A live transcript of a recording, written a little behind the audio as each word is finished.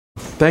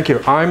Thank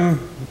you.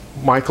 I'm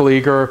Michael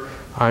Eager.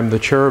 I'm the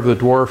chair of the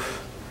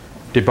DWARF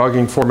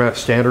Debugging Format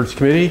Standards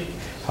Committee.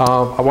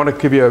 I want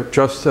to give you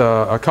just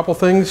a couple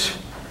things.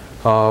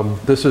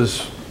 This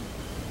is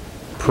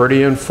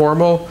pretty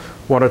informal.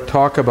 I want to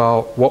talk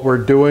about what we're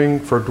doing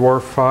for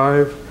DWARF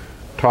 5,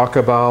 talk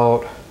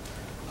about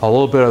a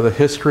little bit of the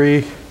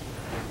history,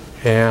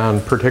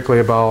 and particularly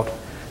about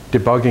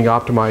debugging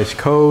optimized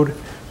code,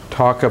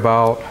 talk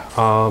about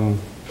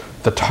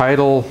the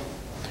title,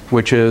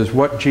 which is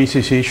what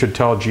GCC should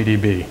tell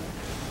GDB.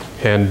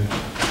 And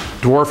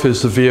DWARF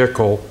is the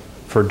vehicle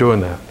for doing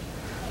that.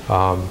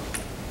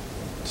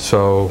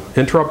 So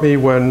interrupt me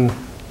when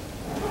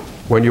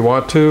you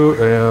want to,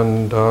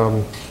 and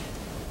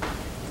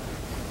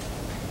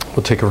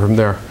we'll take it from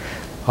there.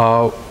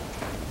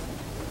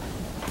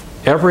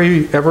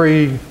 Every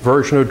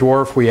version of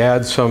DWARF, we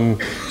add some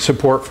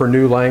support for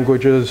new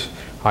languages.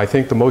 I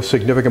think the most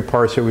significant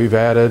parts that we've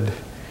added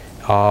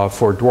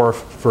for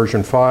DWARF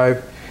version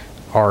 5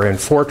 are in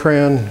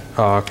Fortran,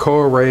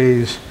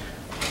 co-arrays,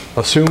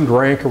 assumed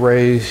rank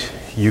arrays.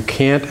 You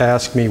can't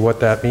ask me what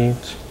that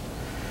means.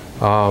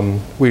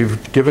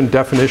 We've given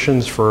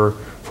definitions for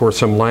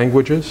some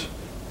languages.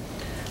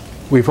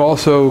 We've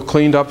also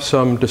cleaned up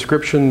some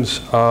descriptions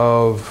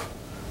of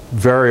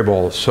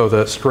variables so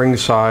that string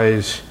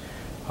size,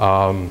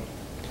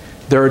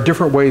 there are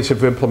different ways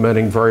of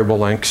implementing variable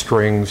length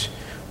strings.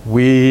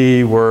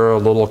 We were a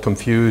little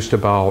confused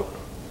about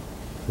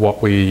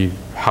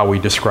how we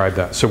describe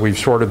that. So we've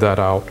sorted that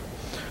out.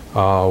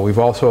 We've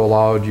also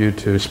allowed you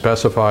to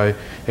specify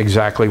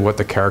exactly what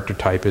the character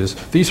type is.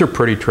 These are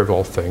pretty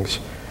trivial things.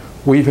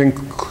 We've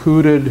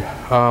included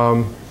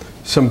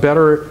some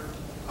better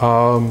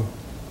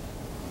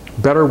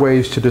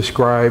ways to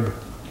describe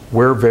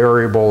where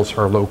variables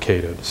are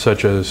located,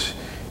 such as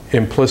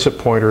implicit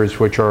pointers,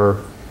 which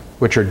are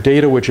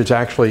data which is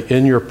actually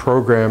in your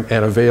program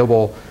and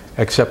available,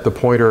 except the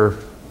pointer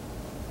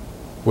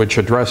which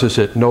addresses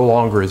it no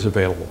longer is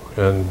available.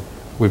 And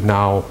we've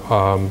now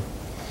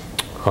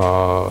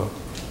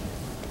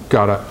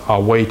got a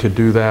way to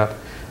do that.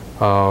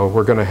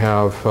 We're going to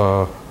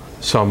have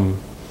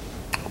some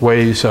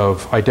ways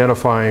of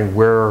identifying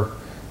where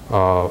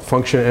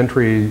function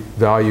entry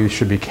values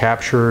should be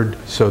captured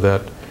so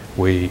that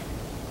we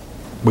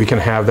can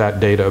have that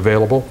data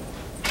available.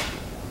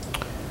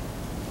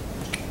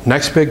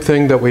 Next big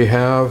thing that we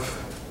have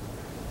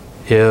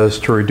is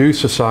to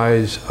reduce the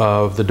size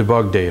of the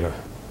debug data.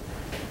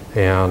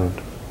 And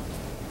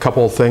a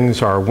couple of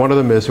things are, one of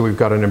them is that we've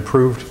got an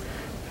improved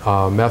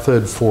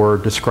method for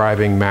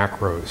describing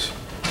macros.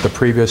 The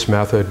previous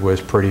method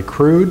was pretty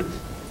crude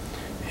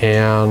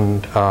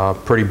and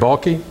pretty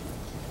bulky,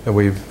 and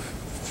we've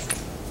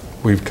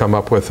come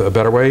up with a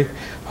better way.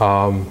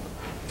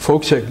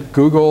 Folks at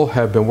Google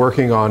have been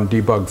working on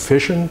debug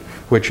fission,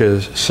 which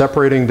is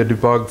separating the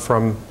debug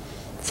from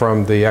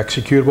the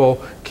executable,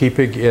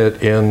 keeping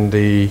it in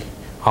the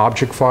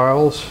object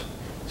files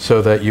so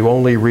that you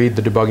only read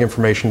the debug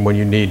information when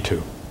you need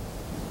to,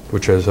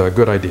 which is a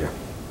good idea.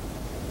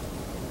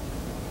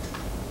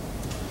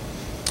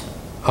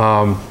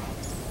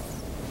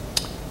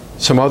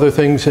 Some other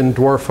things in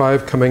DWARF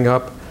 5 coming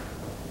up.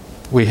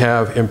 We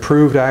have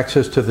improved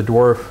access to the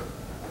DWARF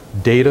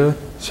data,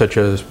 such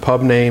as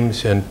pub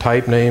names and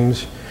type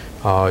names,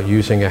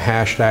 using a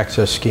hashed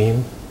access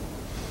scheme.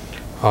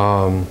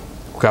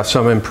 We've got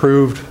some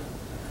improved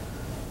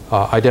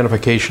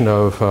identification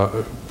of,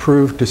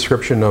 improved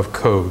description of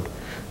code,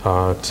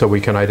 so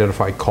we can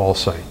identify call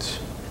sites.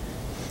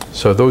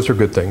 So those are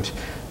good things.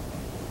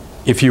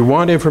 If you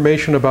want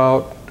information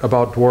about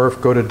DWARF,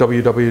 go to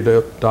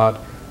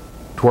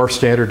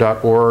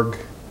www.dwarfstandard.org.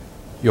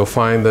 You'll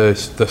find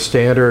the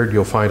standard,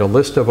 you'll find a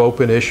list of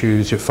open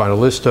issues, you'll find a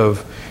list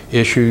of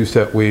issues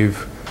that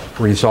we've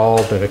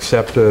resolved and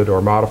accepted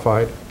or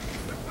modified.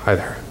 Hi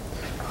there.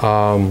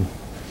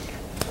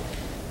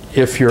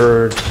 If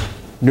you're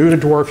new to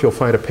DWARF, you'll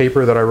find a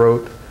paper that I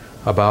wrote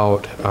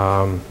about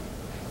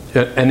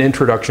an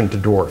introduction to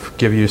DWARF,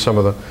 give you some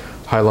of the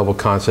high-level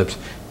concepts.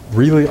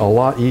 Really a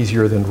lot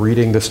easier than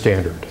reading the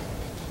standard.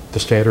 The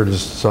standard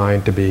is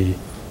designed to be...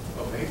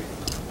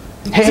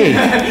 Hey,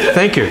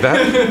 thank you.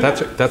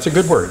 That's a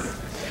good word.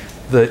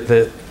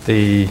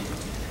 The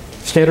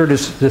standard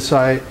is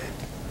designed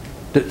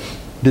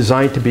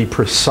to be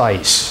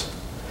precise,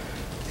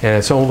 and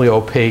it's only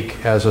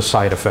opaque as a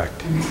side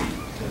effect.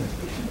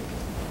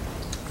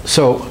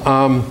 So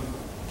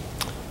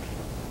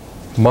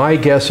my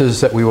guess is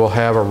that we will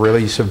have a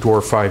release of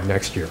DWARF 5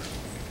 next year.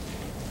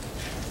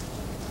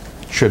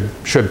 Should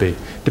be.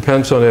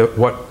 Depends on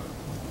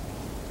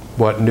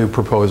what new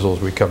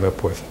proposals we come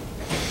up with.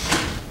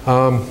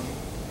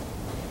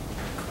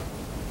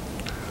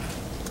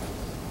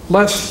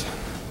 Let's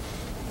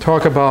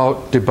talk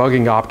about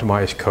debugging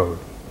optimized code.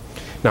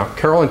 Now,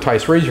 Carolyn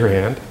Tice, raise your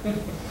hand.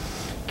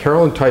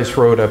 Carolyn Tice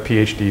wrote a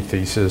PhD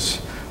thesis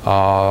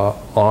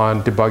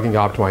on debugging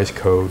optimized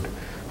code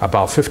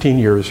about 15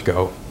 years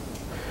ago.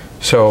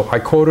 So I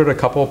quoted a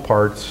couple of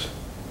parts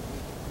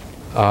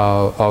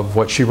of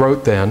what she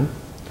wrote then.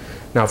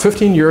 Now,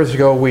 15 years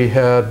ago, we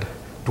had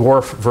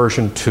DWARF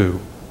version 2,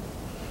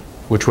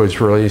 which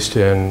was released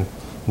in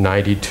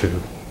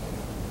 '92.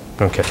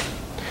 Okay.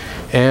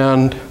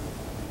 And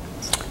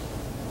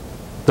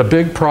the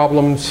big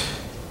problems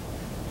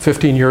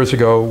 15 years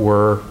ago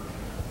were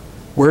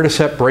where to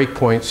set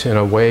breakpoints in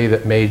a way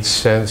that made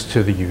sense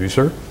to the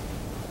user,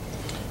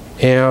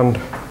 and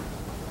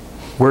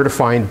where to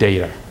find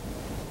data.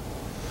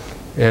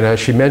 And as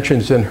she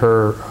mentions in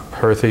her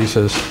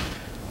thesis,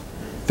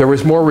 there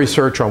was more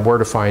research on where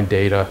to find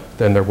data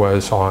than there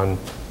was on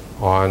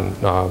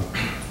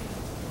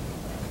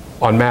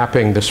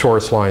mapping the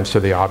source lines to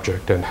the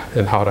object and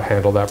how to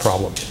handle that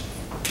problem.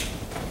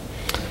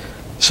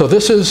 So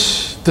this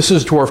is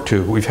DWARF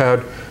 2. We've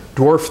had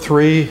DWARF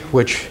 3,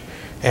 which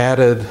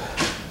added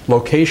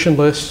location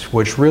lists,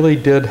 which really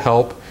did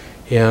help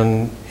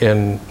in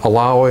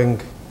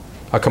allowing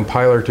a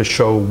compiler to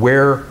show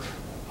where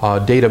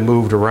data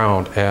moved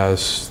around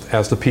as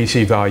the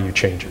PC value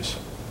changes,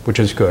 which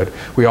is good.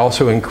 We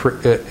also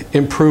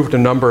improved a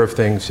number of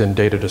things in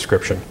data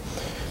description.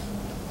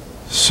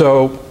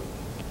 So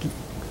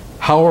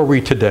how are we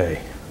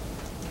today?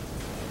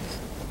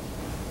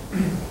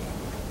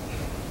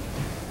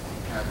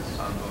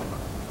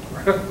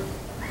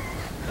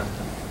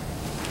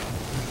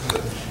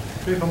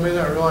 People may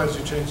not realize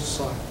you changed the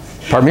slide.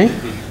 Pardon me?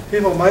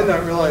 People might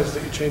not realize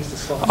that you changed the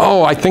slide.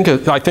 Oh, I think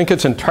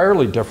it's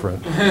entirely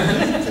different.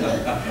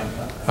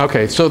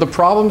 Okay, so the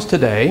problems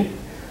today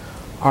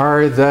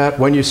are that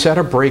when you set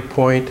a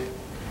breakpoint,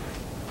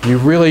 you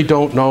really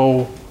don't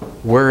know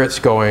where it's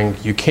going.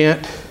 You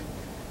can't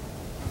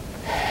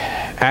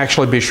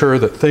actually be sure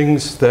that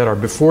things that are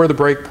before the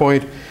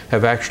breakpoint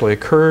have actually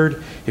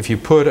occurred. If you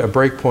put a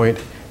breakpoint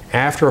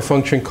after a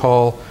function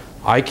call,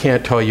 I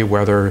can't tell you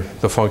whether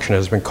the function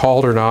has been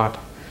called or not.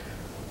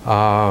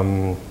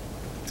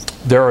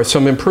 There are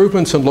some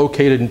improvements in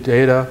located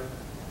data.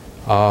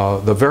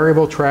 The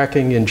variable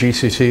tracking in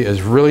GCC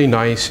is really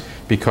nice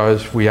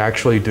because we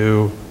actually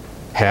do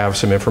have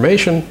some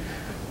information.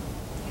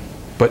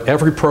 But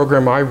every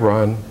program I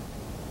run,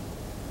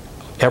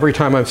 every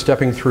time I'm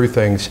stepping through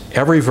things,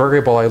 every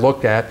variable I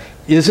looked at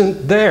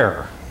isn't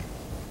there.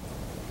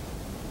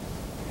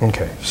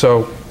 Okay,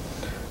 so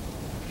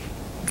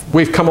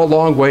we've come a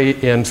long way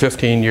in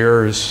 15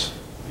 years.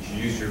 You should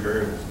use your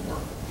variables more.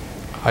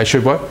 I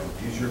should what?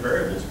 Use your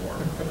variables more.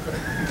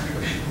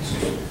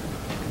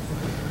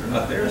 They're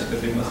not theirs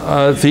because they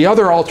must. The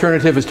other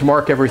alternative is to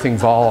mark everything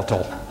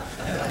volatile.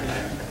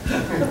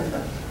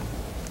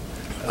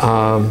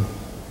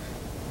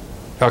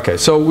 Okay,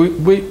 so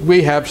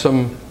we have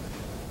some,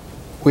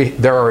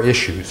 there are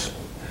issues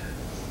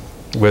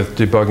with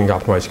debugging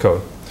optimized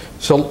code.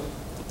 So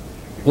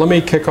let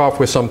me kick off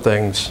with some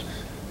things.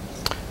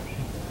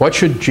 What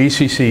should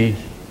GCC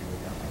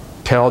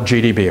tell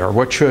GDB, or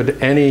what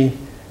should any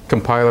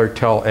compiler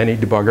tell any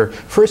debugger?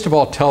 First of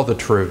all, tell the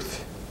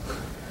truth.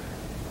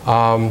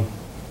 How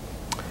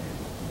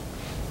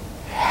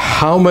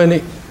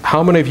many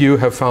of you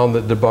have found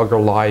that the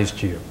debugger lies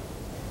to you?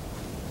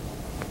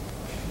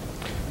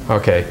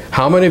 Okay.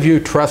 How many of you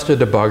trust a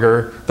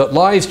debugger that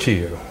lies to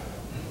you?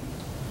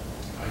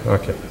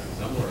 Okay.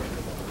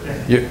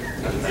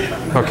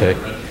 Okay.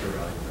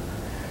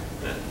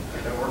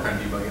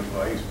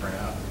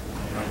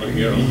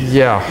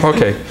 Yeah,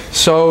 okay.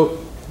 So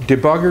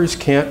debuggers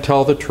can't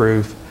tell the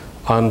truth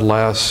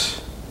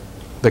unless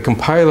the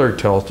compiler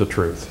tells the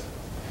truth.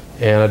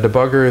 And a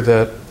debugger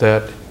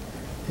that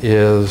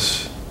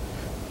is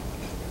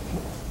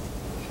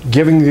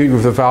giving you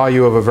the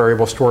value of a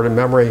variable stored in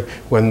memory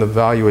when the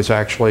value is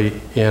actually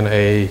in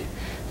a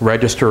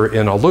register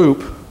in a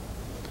loop,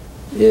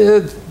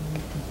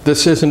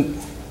 this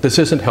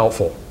isn't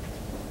helpful.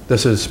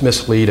 This is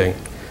misleading.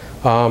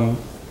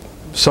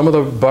 Some of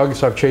the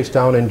bugs I've chased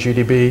down in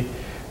GDB,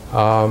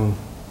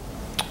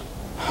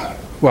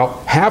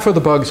 well, half of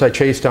the bugs I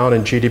chased down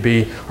in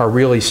GDB are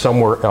really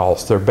somewhere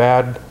else. They're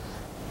bad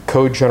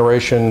code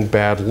generation,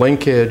 bad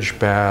linkage,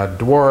 bad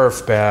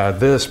DWARF, bad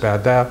this,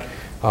 bad that.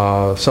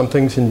 Some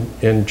things in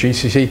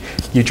GCC,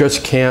 you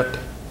just can't,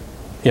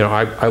 you know,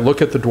 I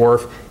look at the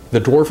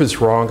DWARF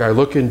is wrong. I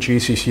look in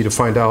GCC to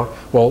find out,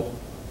 well,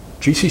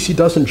 GCC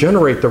doesn't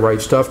generate the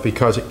right stuff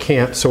because it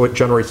can't, so it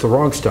generates the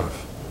wrong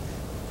stuff.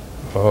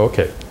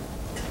 Okay.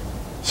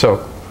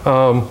 So,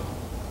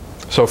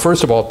 so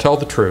first of all, tell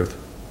the truth.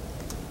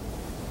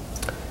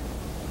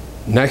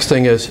 Next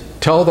thing is,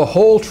 tell the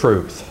whole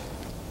truth.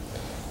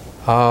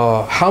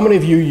 How many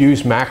of you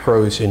use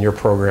macros in your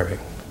programming?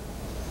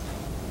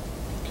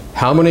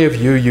 How many of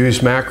you use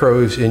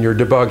macros in your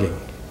debugging?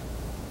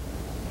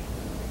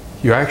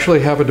 You actually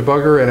have a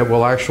debugger and it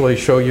will actually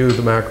show you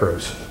the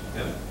macros.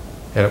 Yeah.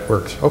 And it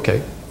works.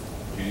 Okay.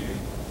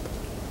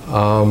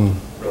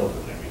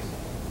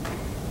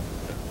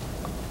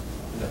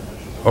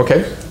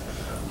 Okay.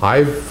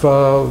 I've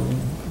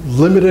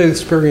limited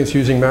experience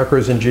using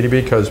macros in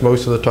GDB because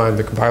most of the time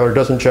the compiler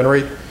doesn't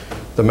generate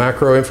the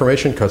macro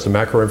information because the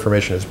macro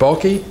information is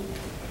bulky.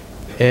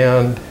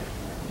 And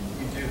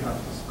You do have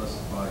to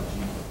specify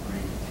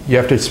G3. you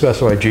have to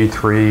specify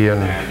G3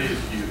 and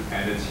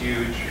And it's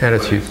huge. And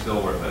it's huge.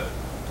 Still worth it.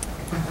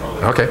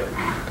 Okay.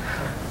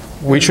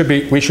 We should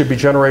be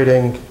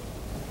generating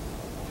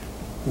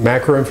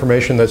macro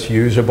information that's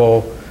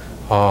usable.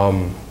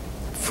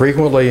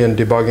 Frequently in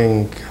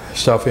debugging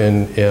stuff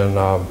in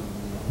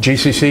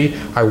GCC,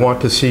 I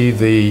want to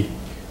see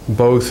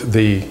both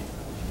the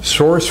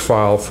source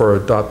file for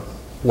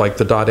like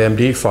the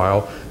 .md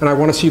file, and I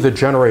want to see the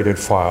generated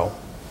file.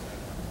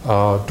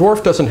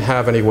 DWARF doesn't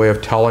have any way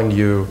of telling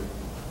you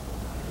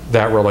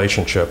that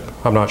relationship.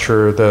 I'm not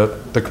sure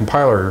that the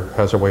compiler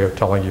has a way of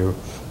telling you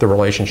the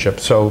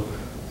relationship. So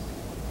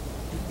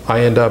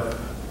I end up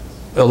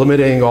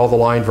eliminating all the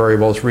line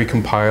variables,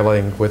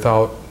 recompiling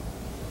without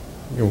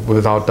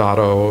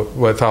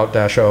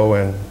 -o,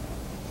 and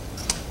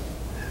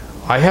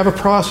I have a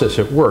process.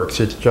 It works.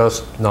 It's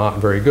just not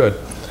very good.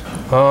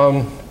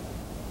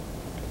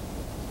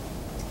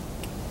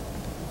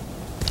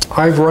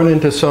 I've run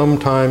into some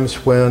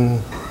times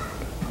when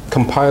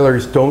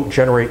compilers don't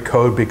generate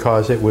code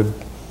because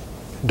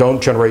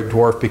don't generate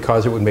DWARF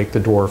because it would make the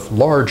DWARF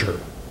larger.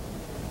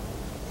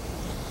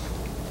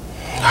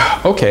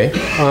 Okay,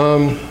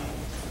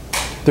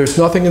 there's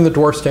nothing in the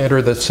DWARF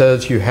standard that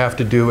says you have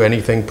to do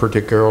anything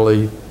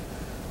particularly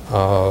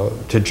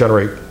to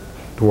generate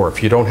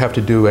DWARF. You don't have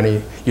to do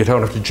you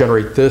don't have to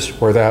generate this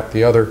or that,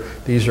 the other.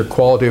 These are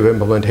quality of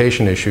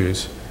implementation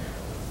issues.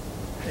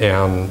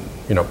 And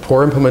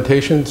poor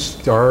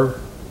implementations are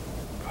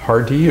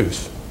hard to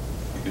use.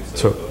 You could set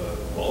So, up a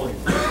quality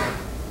program.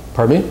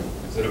 pardon me? You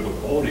could set up a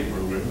quality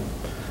program.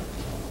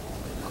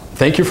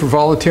 Thank you for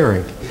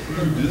volunteering.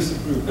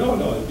 Disapproved. No,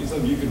 it'd be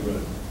something you could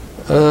run.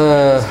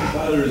 This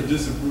compiler is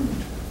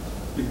disapproved.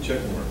 Big check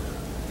mark.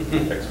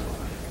 Excellent.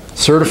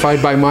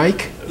 Certified by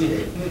Mike? That's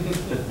right.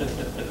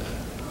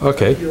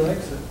 Okay. He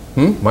likes it.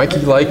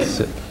 Mikey likes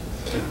it.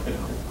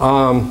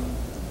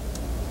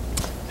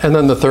 And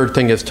then the third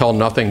thing is tell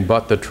nothing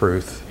but the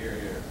truth.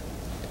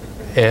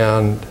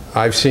 And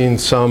I've seen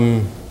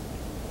some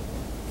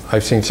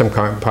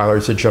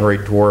compilers that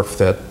generate DWARF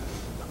that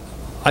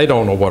I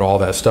don't know what all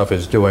that stuff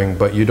is doing,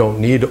 but you don't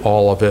need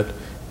all of it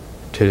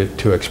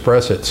to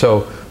express it.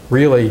 So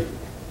really,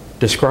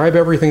 describe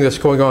everything that's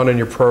going on in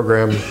your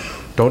program.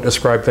 Don't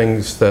describe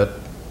things that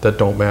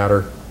don't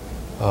matter.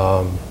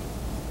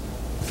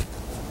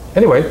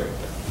 Anyway.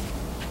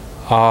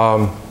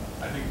 I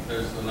think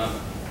there's enough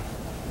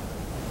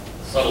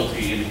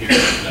subtlety in here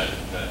that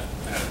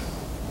has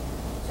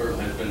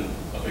certainly has been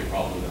a big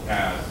problem in the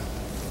past,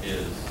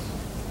 is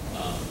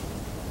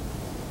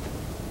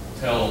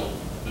tell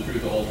the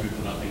truth, the whole truth,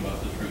 and nothing but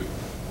the truth,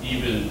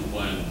 even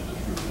when the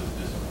truth is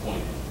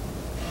disappointing.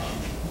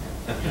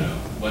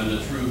 When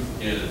the truth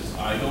is,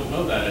 I don't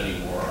know that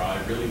anymore,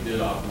 I really did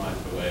optimize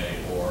the way,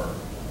 or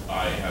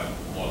I have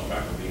lost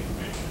track of the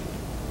information,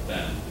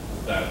 then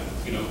that,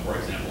 for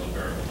example, in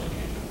variable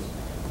locations,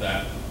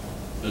 that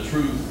the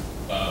truth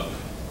of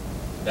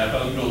that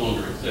value no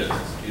longer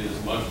exists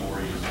is much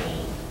more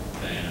useful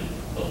than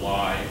the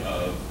lie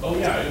of, oh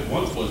yeah, it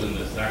once was in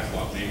this stack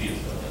slot, maybe it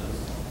still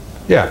is.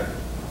 Yeah,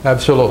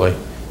 absolutely.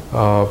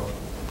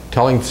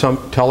 Telling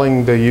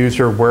the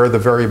user where the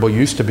variable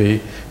used to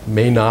be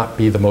may not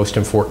be the most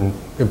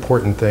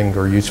important thing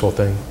or useful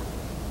thing.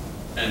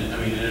 And I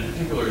mean, in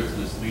particular, it's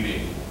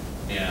misleading,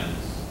 and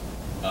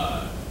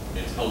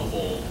it's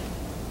helpful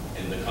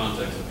in the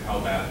context of how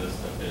bad this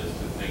stuff is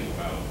to think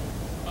about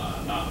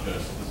not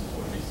just this is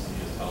what GCC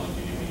is telling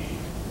GDB,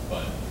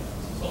 but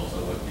this is also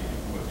what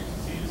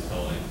GCC is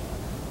telling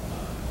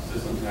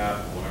system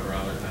tap, whatever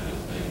other kind of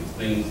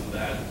things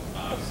that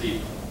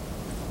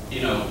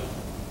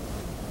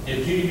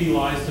if GDB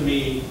lies to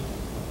me,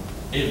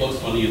 it looks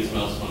funny, it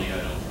smells funny, I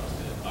don't trust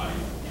it.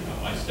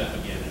 I step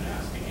again and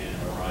ask again,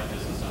 or I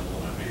disassemble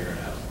and I figure it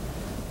out.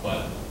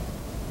 But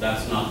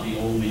that's not the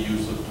only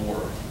use of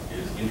DWARF,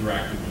 is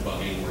interactive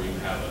debugging,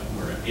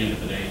 where at the end of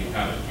the day you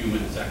have a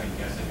human second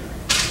guessing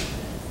everything.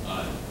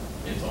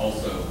 It's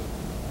also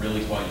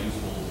really quite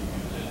useful to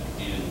use it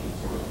in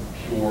sort of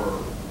pure,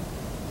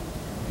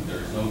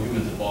 there's no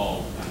humans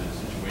involved kind of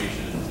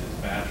situations. It's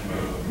batch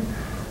mode,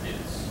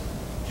 it's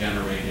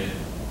generated.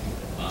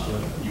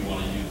 You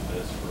want to use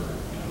this for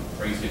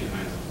tracing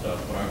kinds of stuff,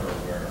 whatever,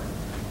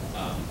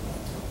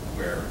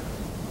 where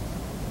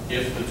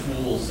if the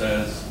tool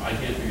says, I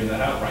can't figure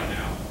that out right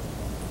now,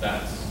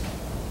 that's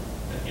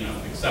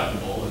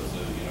acceptable. It's a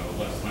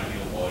less than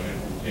ideal quality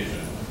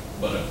implementation.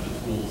 But if the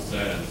tool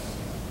says,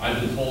 I've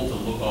been told to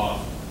look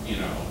off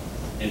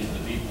into the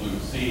deep blue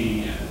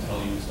sea and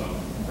tell you some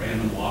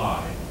random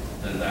lie,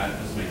 then that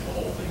just makes the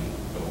whole thing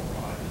go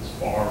awry. It's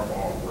far,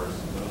 far worse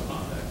in those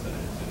contexts than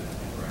it is in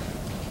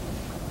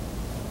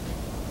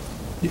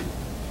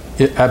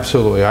interaction.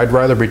 Absolutely. I'd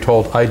rather be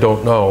told I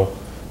don't know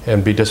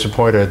and be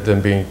disappointed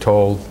than being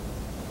told,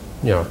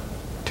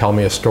 tell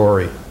me a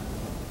story.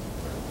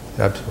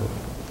 Absolutely.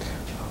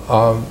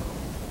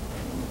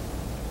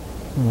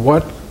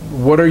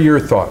 What are your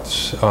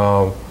thoughts?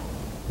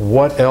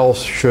 What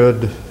else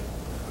should,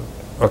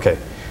 okay,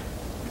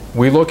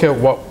 we look at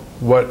what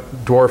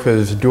DWARF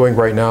is doing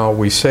right now.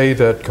 We say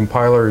that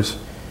compilers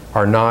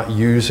are not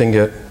using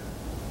it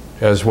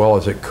as well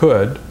as it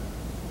could.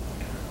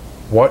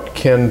 what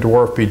can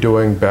DWARF be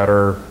doing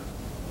better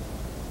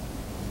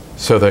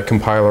so that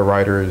compiler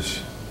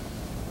writers,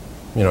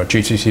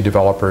 GCC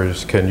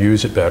developers can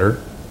use it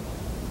better,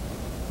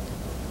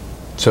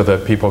 so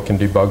that people can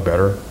debug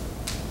better?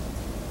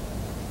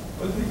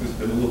 One thing that's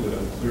been a little bit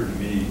unclear to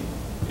me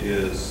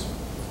is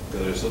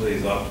there's some of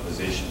these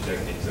optimization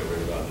techniques that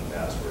we've about in the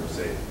past where,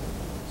 say,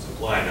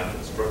 supply enough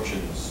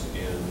instructions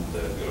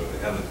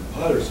have the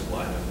compiler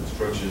supply enough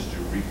instructions to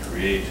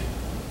recreate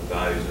the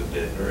values of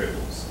dead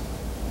variables.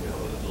 The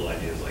little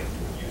ideas like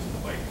using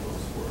the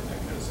bytecodes for it, that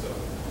kind of stuff.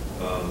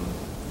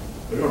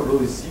 But I don't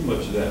really see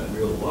much of that in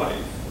real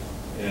life,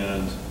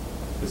 and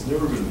it's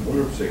never been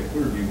 100%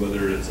 clear to me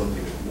whether it's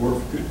something that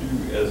DWARF could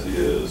do as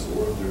is,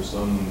 or if there's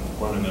some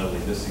fundamentally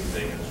missing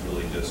thing and it's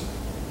really just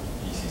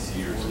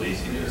GCC or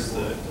laziness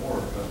that.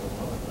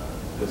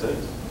 What's that?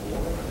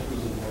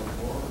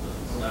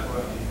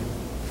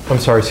 I'm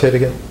sorry, say it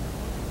again.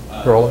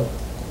 Roland?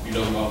 You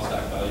don't know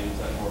stack values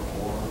at DWARF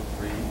 4,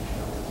 3?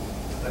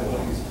 Stack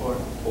values 4.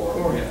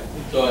 4, yeah.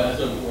 So as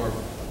a DWARF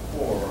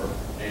 4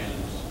 and,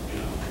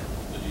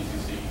 the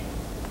GCC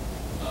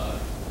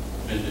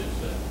vintage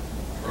that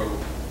drove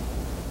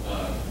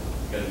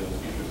getting those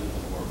features into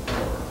DWARF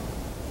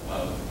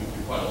 4, we do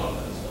quite a lot of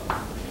that stuff.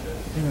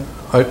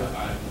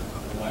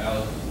 My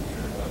Alice isn't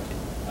here, but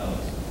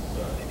Alice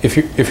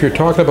is, If you're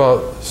talking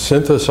about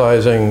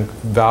synthesizing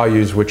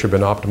values which have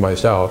been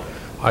optimized out,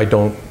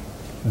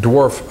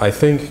 DWARF, I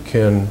think,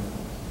 can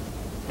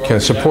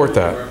support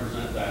that.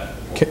 Represent that.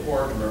 DWARF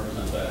 4 can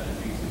represent that, and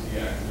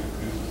GCC actually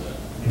produces it.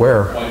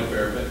 Where? Quite a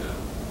fair bit now.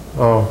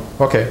 Oh,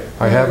 okay.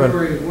 I haven't.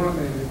 Where you want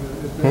maybe,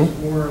 but it's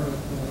more of it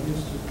than it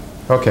used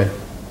to. Okay.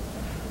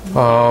 It's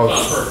not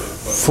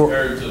perfect, but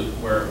compared to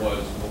where it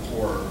was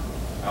before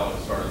Alex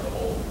started the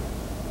whole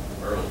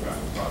variable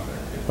tracking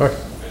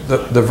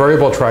project. The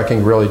variable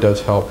tracking really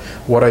does help.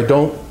 What I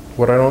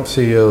don't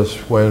see is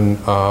when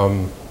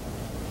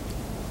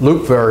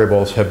loop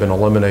variables have been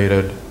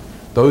eliminated,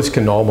 those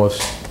can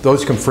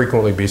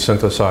frequently be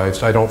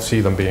synthesized. I don't see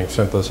them being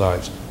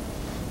synthesized.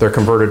 They're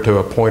converted to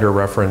a pointer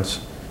reference,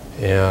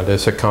 and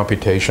it's a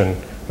computation,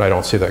 and I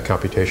don't see that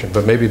computation.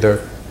 But maybe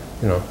they're,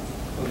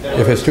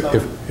 if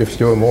it's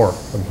doing more,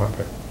 I'm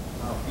happy.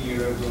 A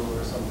year ago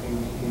or something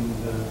in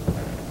the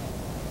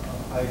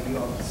IV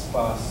of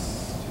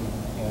spas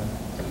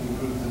to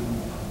improve the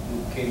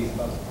loop case,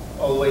 but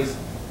always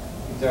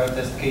if there are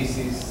test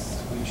cases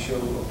which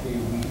show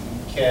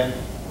okay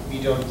we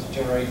don't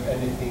generate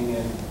anything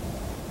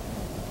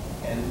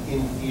and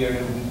in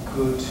theory we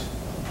could,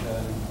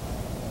 then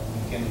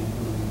we can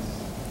improve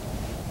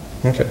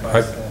it. Okay.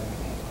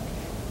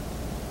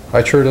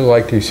 I'd sure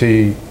like to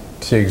see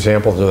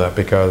examples of that,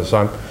 because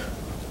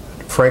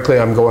frankly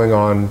I'm going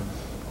on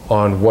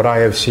what I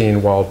have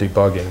seen while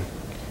debugging,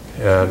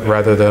 and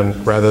rather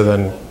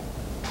than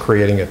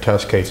creating a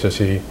test case to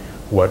see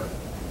what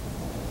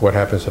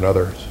happens in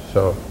others.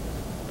 So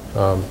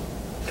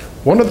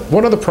one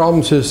of the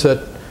problems is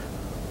that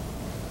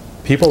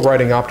people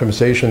writing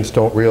optimizations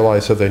don't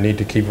realize that they need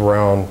to keep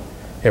around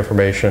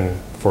information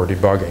for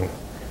debugging.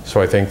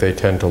 So I think they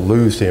tend to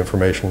lose the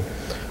information.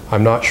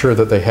 I'm not sure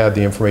that they had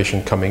the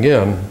information coming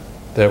in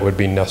that would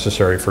be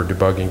necessary for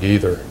debugging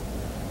either.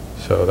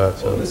 So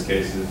that's. Well, in this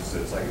case,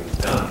 it's like it was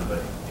done,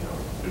 but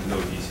there's no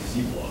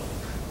GCC blog.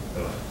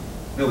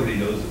 Nobody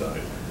knows about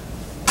it.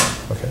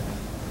 Okay.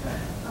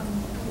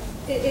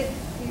 If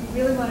you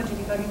really want to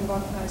do debugging of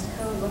optimized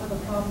code, one of the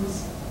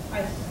problems,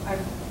 I'm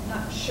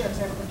not sure because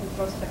I haven't looked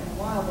at the spec in a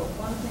while, but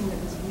one thing that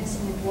was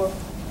missing in DWARF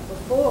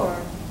before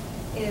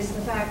is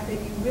the fact that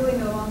you really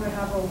no longer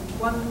have a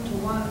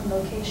one-to-one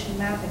location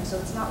mapping. So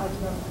it's not like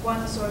you have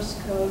one source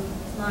code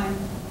line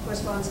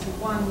corresponds to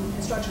one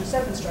instruction or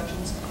set of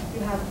instructions.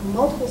 You have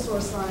multiple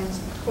source lines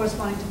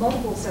corresponding to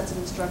multiple sets of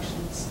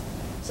instructions.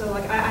 So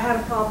like I had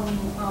a problem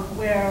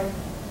where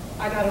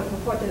I got a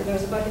report that there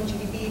was a bug in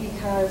GDB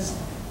because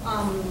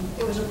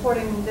it was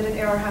reporting that an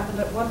error happened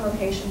at one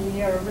location,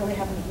 the error really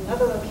happened at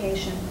another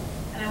location,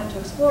 and I went to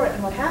explore it,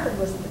 and what happened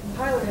was that the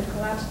compiler had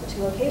collapsed the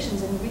two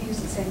locations and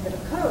reused the same bit of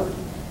code,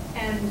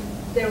 and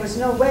there was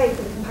no way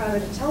for the compiler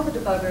to tell the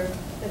debugger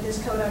that this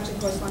code actually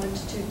corresponded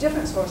to two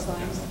different source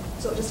lines,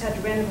 so it just had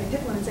to randomly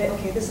pick one and say,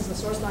 okay, this is the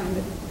source line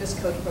that this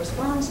code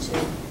corresponds to.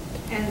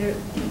 And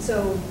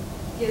so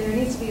there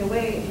needs to be a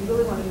way, if you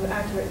really want to do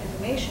accurate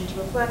information, to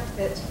reflect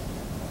that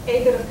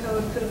a bit of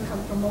code could have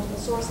come from multiple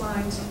source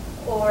lines,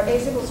 or a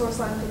single source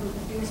line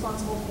could be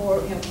responsible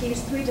for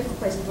keys three different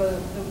places where the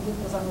loop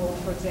was unrolled,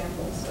 for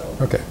example. So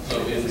Okay.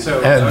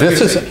 So And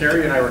this is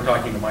Carrie and I were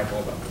talking to Michael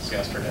about this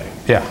yesterday.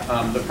 Yeah.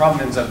 The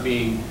problem ends up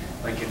being,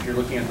 like if you're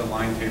looking at the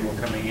line table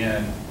coming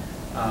in,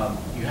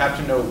 you have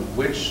to know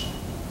which,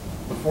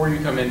 before you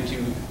come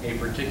into a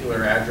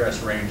particular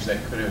address range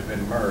that could have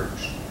been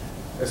merged,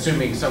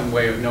 assuming some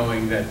way of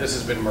knowing that this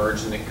has been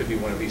merged and it could be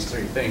one of these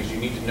three things, you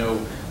need to know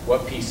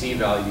what PC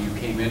value you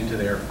came into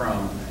there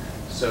from.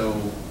 So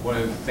one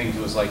of the things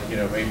was like,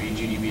 maybe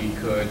GDB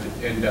could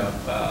end up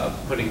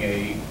putting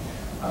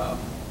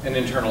an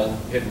internal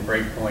hidden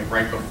breakpoint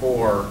right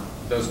before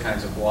those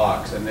kinds of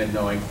blocks, and then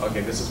knowing, okay,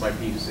 this is my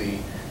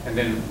PC, and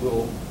then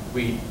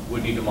we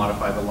would need to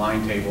modify the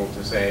line table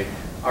to say,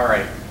 all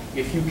right,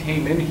 if you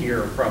came in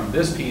here from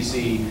this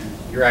PC,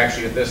 you're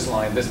actually at this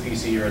line, this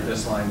PC, you're at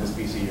this line, this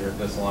PC, you're at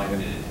this line,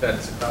 and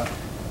that's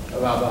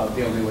about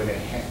the only way to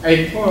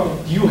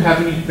do you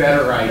have any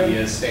better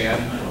ideas, Stan?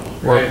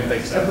 I didn't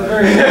think so. At the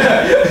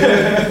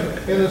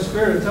very in the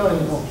spirit of telling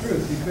the whole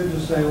truth, you could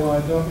just say, well,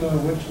 I don't know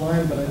which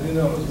line, but I do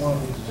know it was one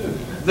of these two.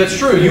 That's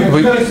true.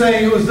 Instead of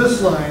saying it was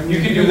this line.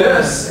 You can do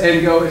this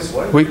and go, it's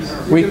what? We can I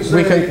know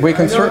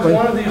certainly.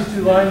 it's one of these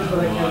two lines, but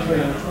I can't tell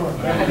you which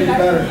one. That would be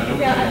better.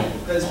 Yeah,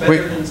 That's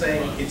better than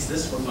saying, it's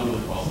this one.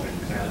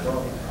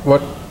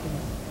 What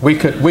we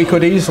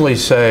could easily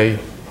say,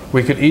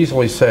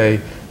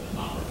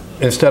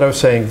 instead of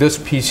saying this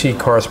PC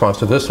corresponds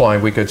to this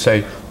line, we could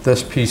say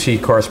this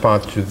PC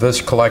corresponds to this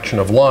collection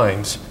of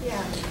lines.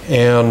 yeah.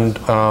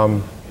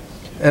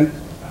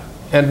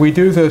 And we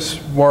do this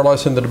more or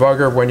less in the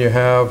debugger when you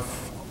have,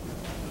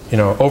 you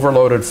know,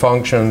 overloaded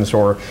functions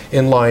or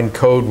inline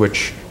code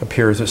which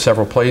appears at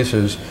several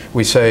places.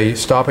 We say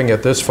stopping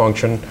at this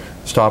function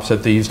stops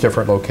at these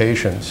different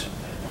locations.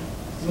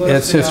 Well,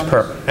 that's It's the just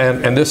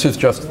opposite. and this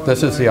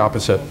is the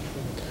opposite.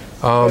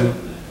 But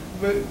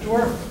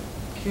DWARF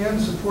can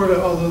support it,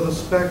 although the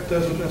spec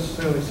doesn't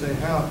necessarily say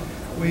how.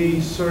 We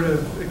sort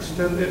of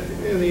extended it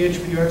in the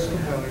HPUX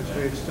compilers.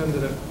 We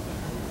extended it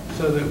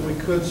so that we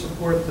could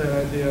support the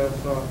idea of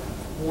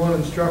one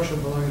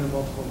instruction belonging to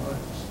multiple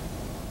lines.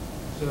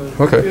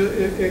 So Okay.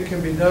 it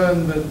can be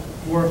done, but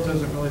DWARF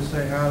doesn't really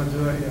say how to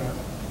do it yet.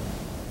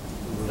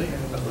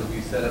 But when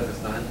you set up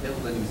this line table,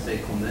 then you say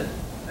commit,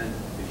 and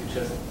if you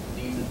just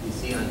leave the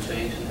PC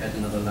unchanged and add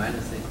another line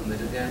and say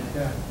commit again,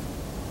 Yeah.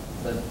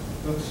 but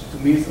That's, to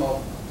me,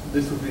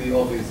 this would be the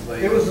obvious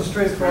way. it was a of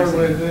straightforward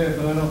way to do expressing it,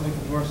 but I don't think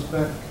the DWARF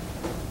spec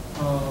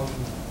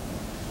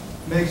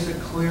makes it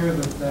clear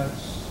that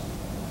that's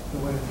the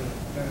way to do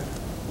it.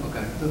 it.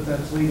 Okay. That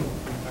that's legal.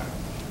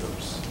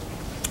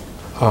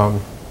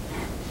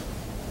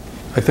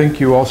 I think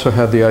you also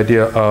had the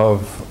idea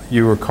of,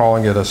 you were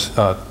calling it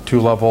a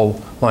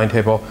two-level line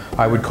table.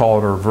 I would call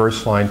it a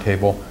reverse line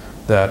table,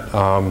 that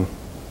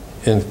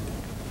in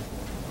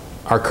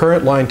our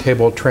current line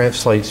table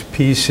translates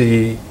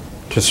PC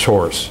to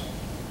source,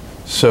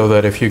 so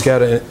that if you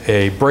get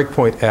a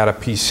breakpoint at a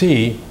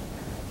PC,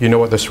 you know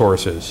what the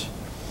source is.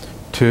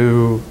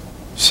 To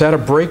set a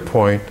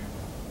breakpoint,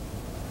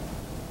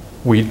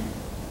 we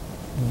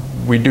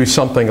do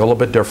something a little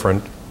bit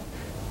different.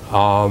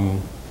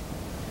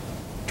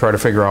 Try to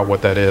figure out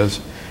what that is.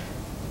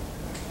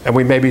 And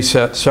we maybe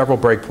set several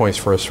breakpoints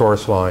for a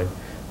source line.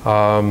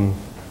 And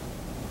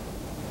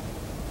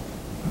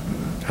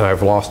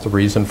I've lost the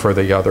reason for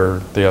the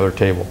other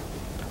table.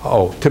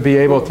 Oh, to be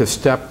able to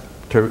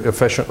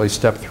efficiently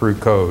step through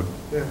code.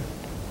 Yeah.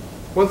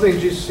 One thing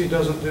GCC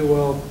doesn't do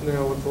well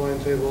now with the line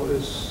table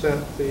is set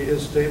the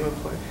is statement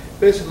play.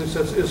 Basically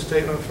sets is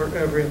statement for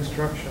every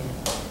instruction.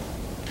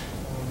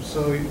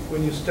 So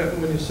when you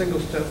single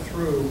step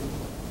through,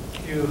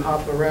 you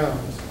hop around.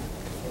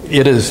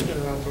 It is. In an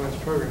optimized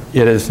program.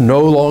 It is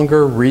no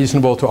longer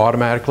reasonable to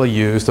automatically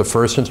use the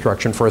first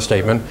instruction for a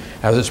statement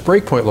as its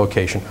breakpoint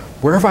location.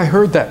 Where have I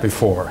heard that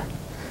before?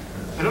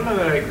 I don't know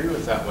that I agree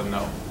with that one,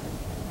 though.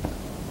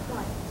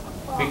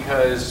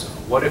 Because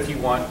what if you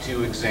want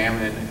to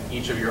examine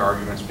each of your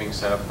arguments being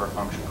set up for a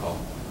function call?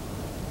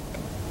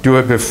 Do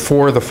it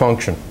before the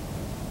function.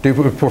 Do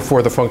it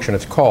before the function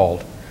is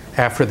called.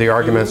 After the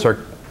arguments are...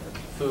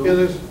 Foo, Yeah,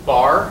 there's-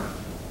 bar,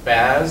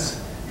 baz.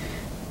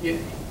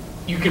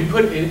 You can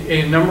put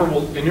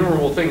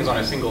innumerable things on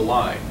a single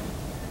line.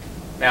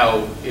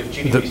 Now, if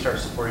GDB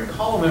starts supporting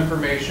column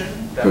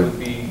information, that would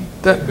be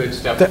a good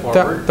step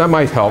forward. That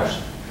might help.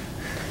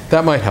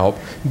 That might help.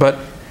 But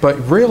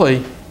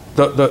really,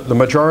 the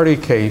majority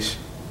case,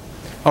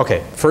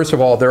 okay, first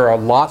of all, there are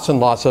lots and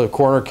lots of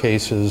corner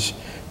cases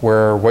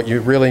where what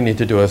you really need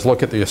to do is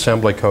look at the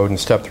assembly code and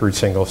step through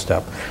single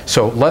step.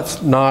 So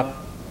let's not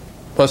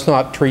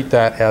treat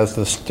that as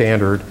the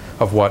standard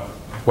of what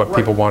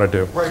people want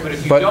to do. Right, but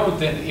if you don't,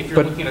 then if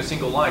you're looking at a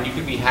single line, you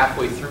could be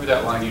halfway through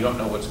that line. You don't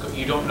know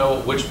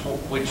which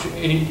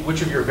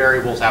of your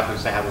variables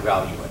happens to have a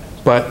value in it.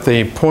 But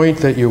the point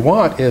that you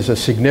want is a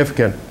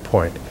significant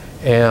point.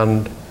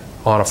 And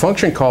on a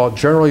function call,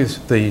 generally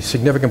the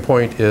significant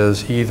point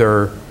is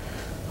either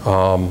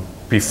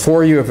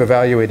before you have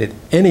evaluated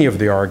any of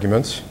the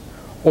arguments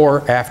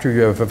or after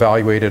you have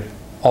evaluated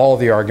all of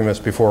the arguments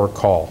before a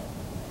call.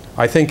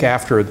 I think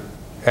after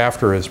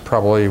is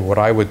probably what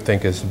I would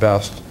think is the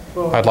best.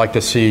 Well, I'd like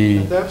to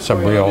see some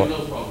I mean, real...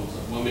 those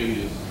problems, well, maybe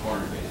this is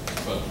corner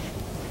cases, but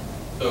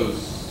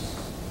those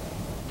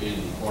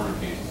in corner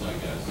cases, I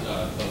guess,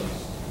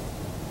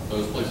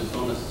 those places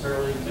don't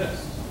necessarily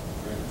exist.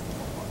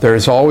 Right?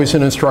 There's always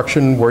an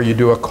instruction where you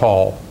do a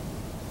call.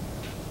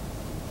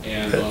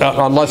 And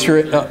Unless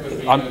you're...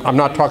 I'm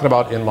not talking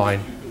about inline.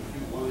 You could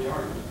compute one of the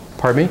arguments.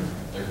 Pardon me?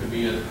 There could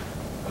be a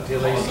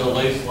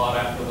delay slot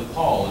after the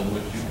call in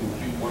which you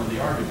compute one of the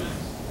arguments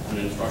and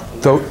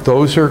instruct them.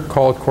 Those are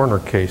called corner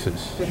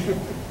cases.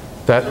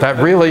 That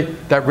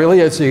really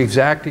is the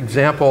exact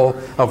example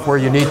of where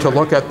you need to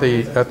look at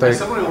the. As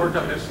someone who worked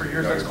on this for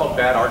years, that's called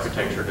bad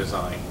architecture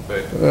design.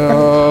 But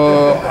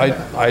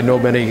I know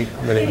many.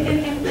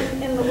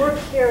 In the work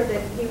here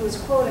that he was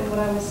quoting, what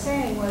I was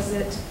saying was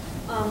that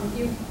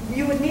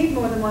you would need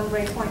more than one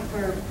breakpoint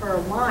per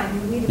line.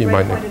 You would need a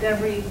breakpoint at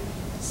every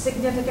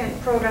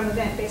significant program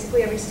event,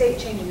 basically every state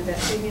changing event.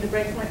 So you need a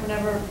breakpoint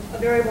whenever a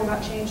variable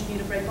got changed, you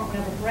need a breakpoint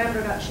whenever a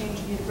parameter got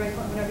changed, you need a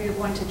breakpoint whenever you're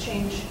going to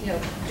change,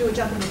 do a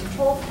jump in the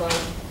control flow.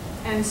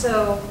 And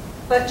so,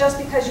 but just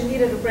because you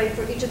needed a break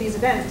for each of these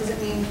events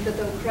doesn't mean that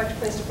the correct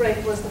place to break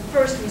was the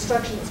first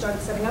instruction that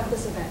started setting up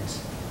this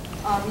event.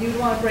 You'd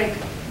want to break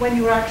when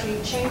you were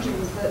actually changing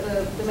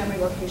the memory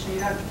location.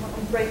 You'd have to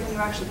break when you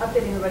were actually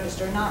updating the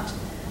register, not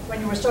when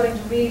you were starting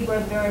to read where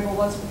the variable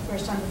was for the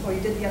first time before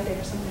you did the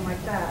update or something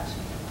like that.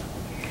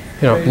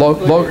 For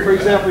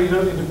example, you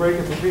don't need to break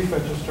it for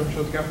prefetch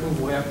instructions, it got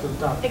moved way up to the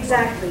top.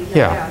 Exactly.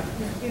 Yeah.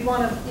 You'd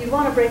want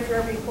to break for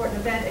every important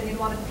event, and you'd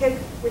want to pick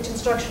which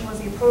instruction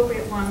was the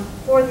appropriate one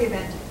for the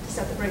event to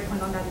set the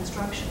breakpoint on that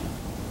instruction,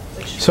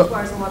 which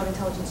requires a lot of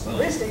intelligence and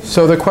heuristic.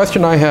 So the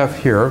question I have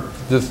here,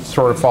 this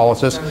sort of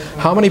follows this: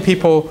 how many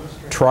people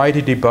try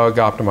to debug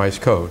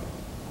optimized code?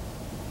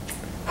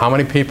 How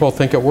many people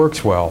think it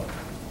works well?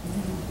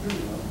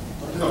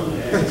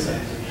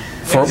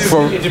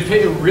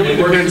 It really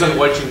depends on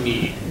what you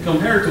need.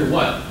 Compared to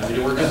what? I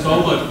mean, it works so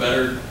much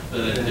better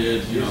than it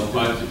did,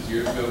 5, 6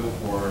 years ago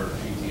before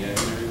GTA and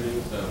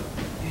everything. So,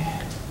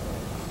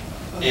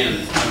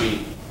 and I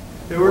mean,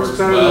 it works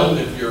better well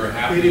than if you're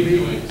happy GDB.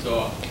 doing.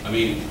 So, I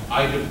mean,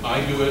 I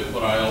do it,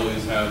 but I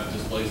always have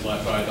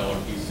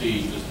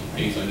display/i$PC just in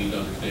case I need to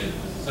understand the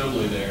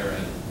disassembly there,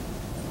 and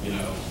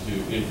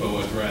to info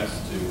address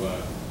to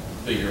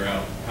figure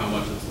out how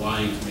much it's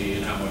lying to me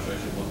and how much I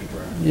should look at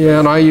directly. Yeah,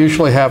 and I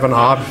usually have an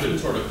I've been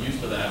sort of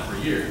used to that for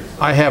years.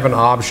 I have an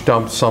obj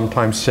dump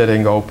sometimes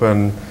sitting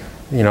open,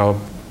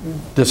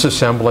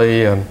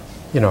 disassembly and,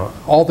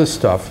 all this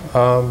stuff.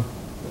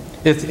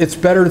 It's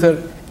better that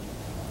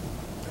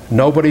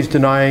nobody's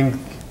denying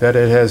that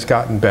it has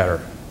gotten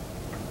better.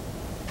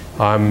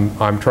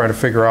 I'm trying to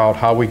figure out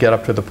how we get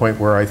up to the point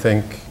where I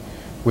think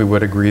we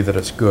would agree that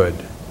it's good.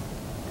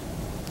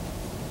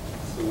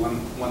 So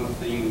one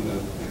thing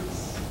that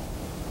is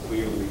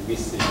clearly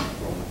missing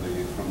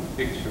from the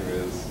picture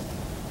is,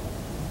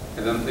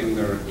 I don't think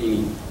there are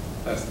any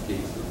test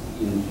cases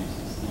in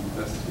GCC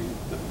test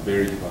suite that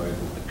verify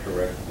that the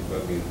correct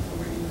debugging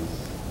information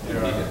is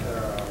needed.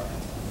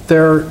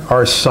 There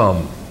are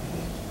some.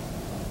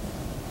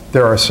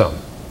 There are some.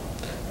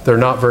 They're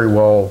not very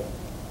well.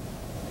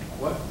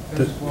 What?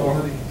 There's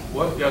quality.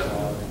 What?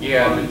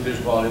 Yeah, there's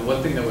quality.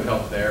 One thing that would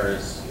help there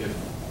is if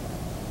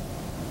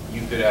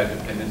you could add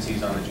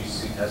dependencies on the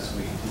GCC test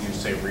suite to use,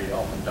 say, read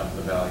help and dump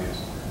the values.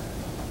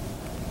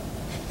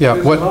 Yeah.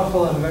 There's an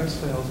awful lot of X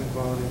fails in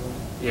quality.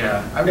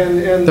 Yeah.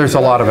 And there's a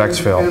lot of X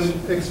fails.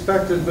 And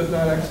expected but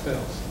not X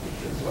fails.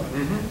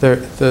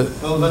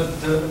 Well, but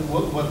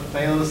what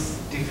fails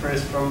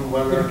differs from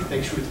one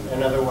architecture to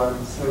another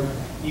one. So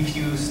if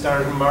you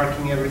start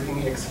marking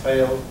everything X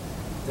fail,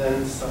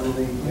 then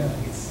suddenly,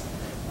 it's.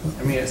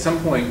 I mean, at some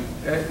point,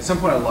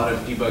 a lot of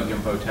debug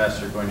info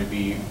tests are going to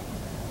be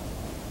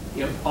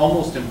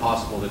almost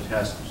impossible to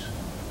test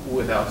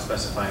without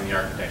specifying the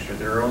architecture.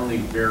 There are only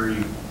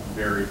very,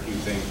 very few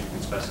things you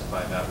can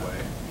specify that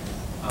way,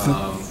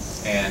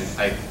 and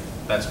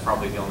that's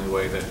probably the only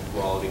way that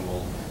quality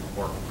will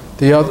work.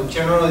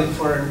 Generally,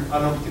 for an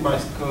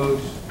unoptimized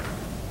code,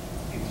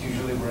 it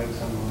usually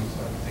breaks on most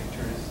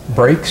architectures.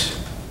 Breaks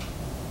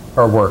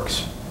or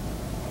works?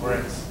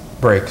 Breaks.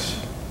 Breaks.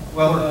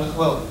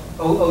 Well,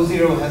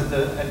 O0 has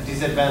the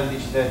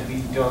disadvantage that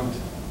we don't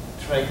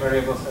track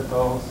variables at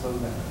all, so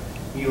the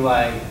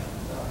UI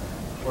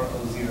for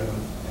O0.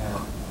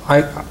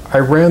 I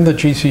ran the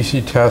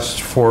GCC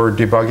test for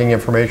debugging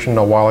information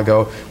a while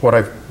ago.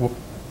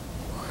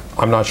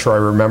 I'm not sure I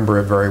remember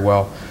it very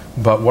well,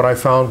 but what I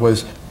found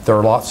was there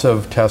are lots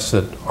of tests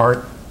that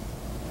are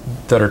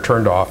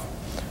turned off.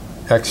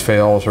 X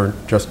fails or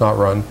just not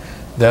run.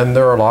 Then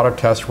there are a lot of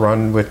tests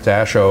run with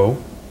 -O,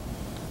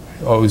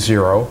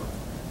 O0,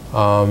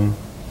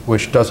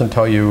 which doesn't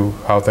tell you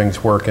how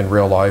things work in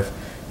real life,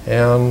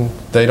 and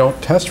they don't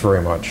test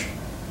very much.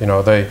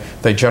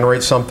 They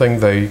generate something,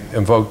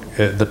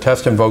 the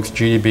test invokes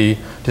GDB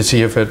to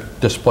see if it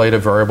displayed a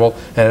variable,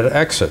 and it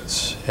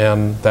exits.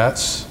 And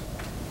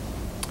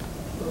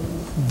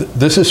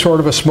this is sort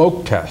of a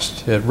smoke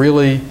test. It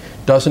really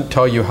doesn't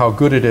tell you how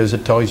good it is,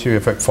 it tells you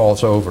if it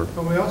falls over.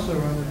 But we also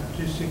run the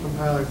GCC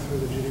compiler through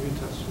the GDB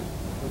test suite.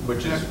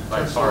 Which is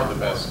by far the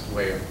best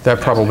way of That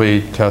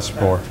probably tests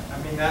more.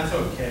 I mean, that's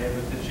okay,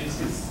 but the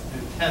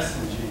tests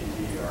in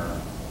GDB are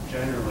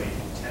generally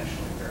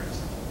intentionally very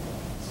simple.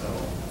 So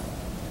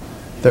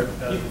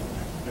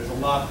there's a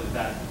lot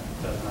that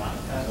does not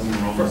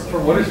test. For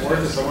what it's worth,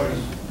 as someone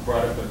who's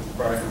brought a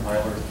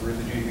compiler through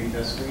the GDB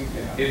test suite,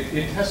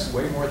 it tests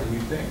way more than you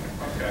think.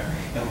 Okay.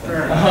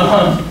 Fair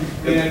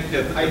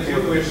enough. I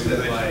do wish that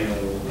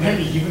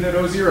Even at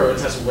O0, it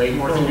tests way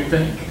more than you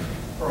think.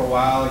 For a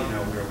while, we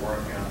were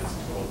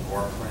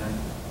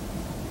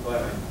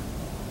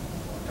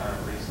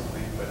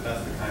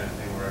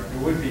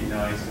would be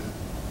nice if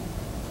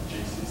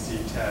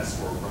GCC tests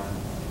were run,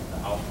 the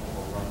output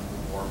were run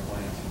through DWARF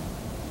link,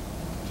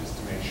 just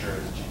to make sure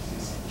that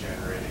GCC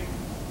generating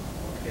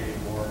okay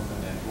DWARF,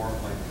 and then DWARF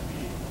link could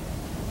be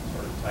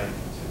sort of typed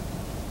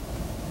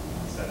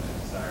to set the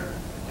desired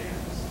data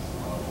system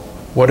level.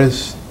 What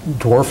is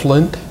DWARF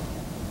lint?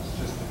 It's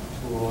just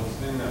a tool,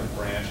 it's in the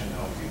branch and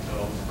LP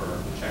tools for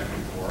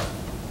checking DWARF.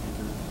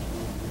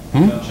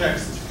 It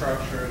checks the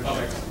structure, it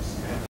checks the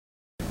semantics.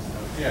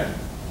 Yeah,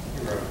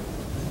 you wrote it.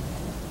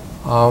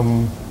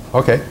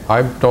 Okay,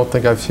 I don't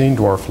think I've seen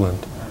DWARF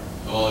lint.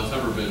 Well, it's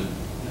never been,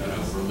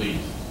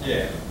 released.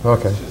 Yeah.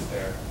 Okay. It's just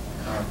there.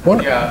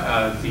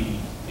 The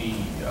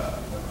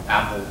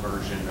Apple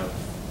version of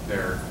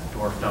their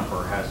DWARF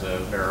dumper has a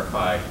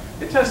verify.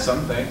 It tests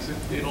some things.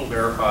 It'll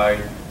verify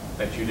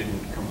that you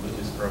didn't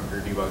completely screw up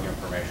your debug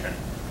information.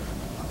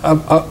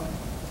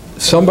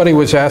 Somebody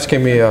was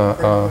asking me, It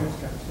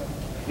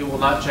will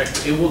not check.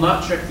 It will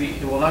not check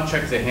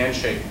the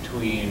handshake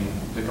between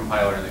the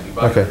compiler and the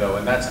debugger, Okay. though,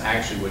 and that's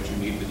actually what you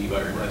need the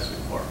debugger testing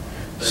for.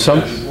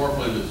 Some- DWARF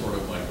lint is sort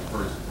of like a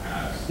first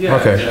pass. Yeah,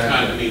 Okay. It's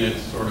kind of,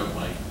 it's sort of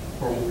like,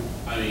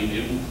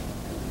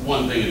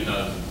 one thing it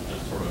does is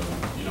just sort of,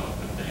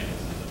 the data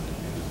system it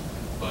uses,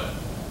 but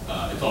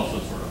it's also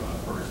sort of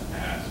a first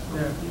pass for,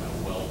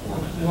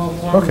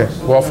 well-formatted.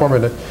 okay, well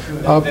formatted.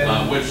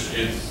 Which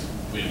it's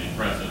really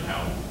impressive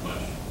how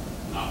much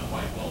not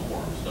quite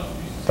well-formed stuff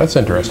we That's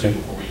interesting.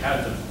 before we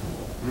had such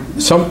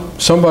a tool.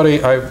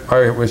 Somebody,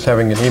 I was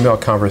having an email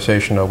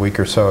conversation a week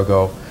or so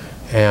ago,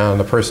 and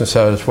the person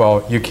says,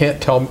 well, you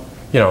can't tell,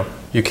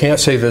 you can't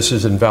say this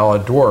is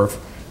invalid DWARF.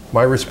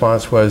 My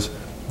response was,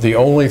 the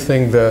only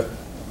thing that,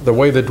 the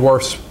way the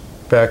DWARF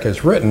spec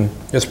is written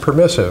is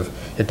permissive.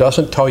 It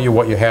doesn't tell you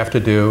what you have to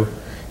do.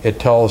 It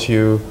tells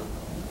you,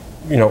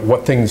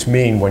 what things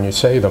mean when you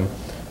say them.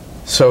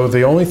 So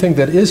the only thing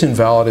that is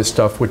invalid is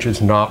stuff which is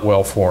not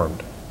well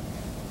formed.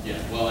 Yeah,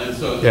 well, and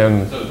so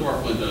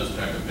DWARF lint does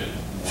check a bit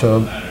more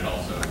than that. It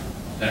also,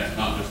 that's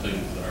not just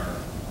things that are,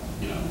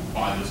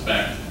 by the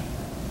spec,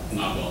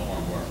 not well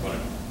formed DWARF,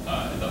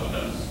 but though it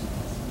does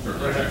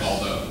certainly check all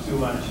those. Too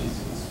much,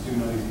 it's too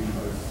noisy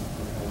for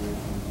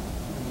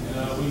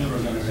we never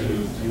got to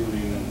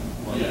doing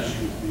what Yeah. it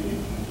should be.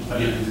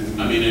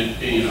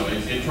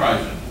 It tries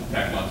to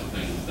check lots of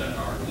things that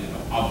are,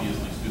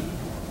 obviously stupid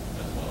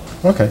as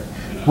well. Okay.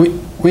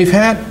 We've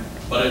had,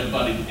 But it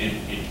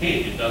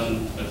can't, it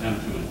doesn't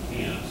attempt to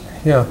enhance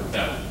yeah.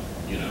 without,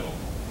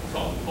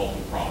 solving the whole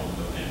problem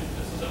and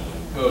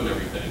disassembling code and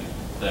everything.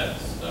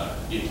 That's,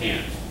 it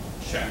can't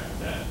check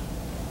that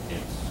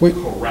it's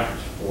correct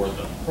for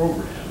the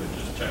program. It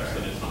just checks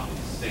that it's not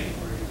insane.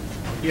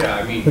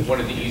 Yeah, one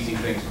of the easy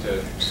things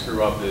to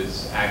screw up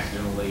is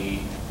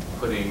accidentally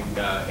putting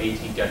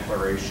AT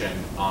declaration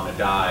on a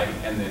die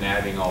and then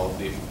adding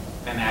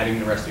adding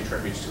the rest of the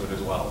attributes to it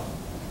as well.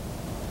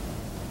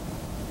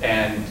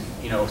 And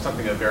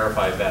something that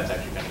verifies that's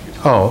actually kind of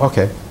useful. Oh,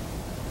 okay.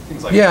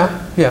 Things like Yeah,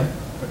 that. yeah,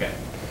 Okay.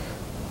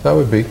 that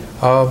would be.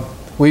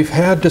 We've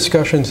had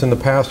discussions in the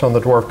past on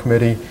the DWARF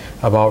committee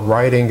about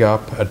writing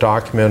up a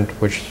document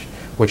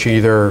which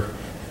either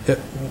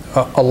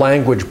a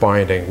language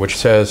binding, which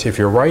says if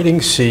you're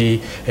writing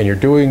C and you're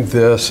doing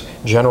this,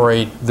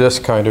 generate this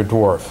kind of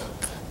DWARF.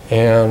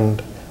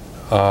 And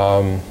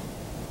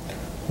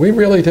we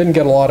really didn't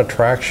get a lot of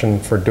traction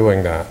for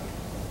doing that.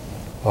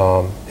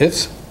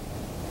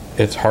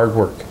 It's hard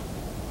work.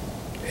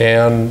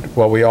 And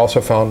what we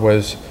also found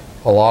was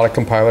a lot of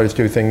compilers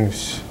do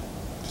things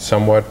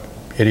somewhat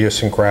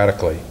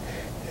idiosyncratically.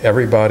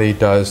 Everybody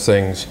does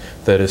things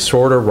that is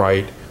sort of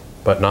right,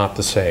 but not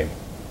the same,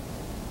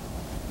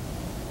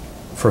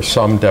 for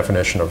some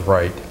definition of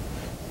right,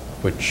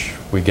 which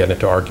we get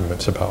into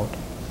arguments about.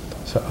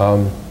 So,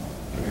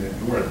 the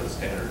DWARF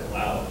standard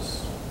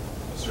allows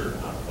a certain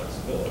amount of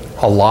flexibility.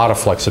 a lot of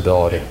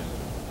flexibility.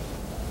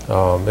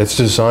 It's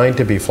designed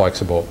to be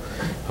flexible.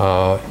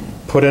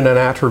 Put in an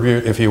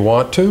attribute if you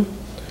want to.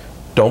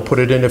 Don't put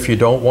it in if you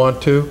don't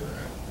want to.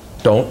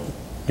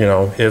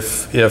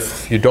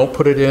 If you don't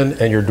put it in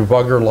and your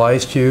debugger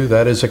lies to you,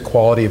 that is a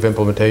quality of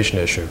implementation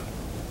issue.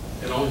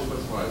 It only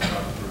specifies how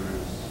to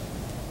produce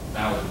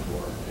valid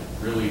DWARF.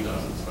 It really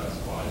doesn't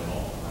specify at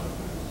all how to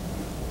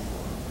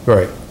produce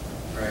Right.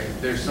 Right.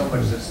 There's so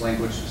much that's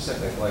language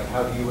specific, like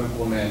how do you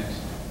implement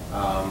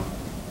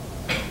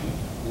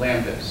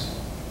lambdas?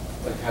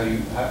 Like how do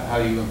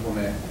you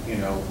implement,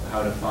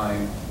 how to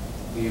find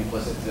the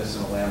implicit this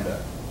in a lambda?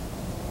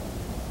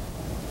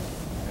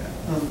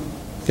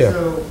 Yeah.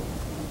 So,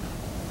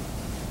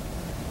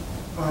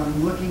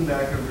 looking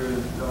back over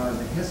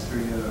the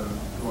history of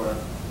DWARF,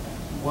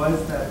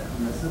 was that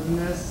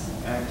permissiveness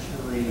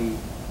actually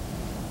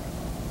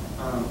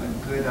a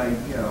good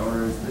idea,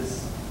 or is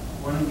this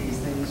one of these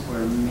things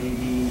where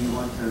maybe you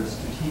want to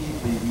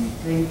strategically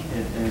rethink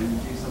it and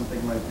do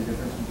something like the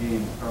difference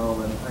between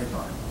Perl and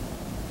Python,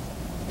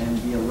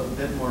 and be a little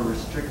bit more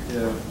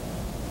restrictive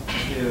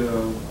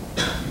to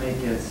make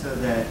it so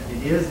that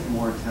it is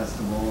more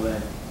testable,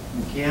 that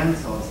you can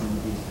solve some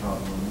of these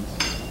problems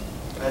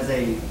as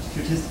a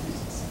strategic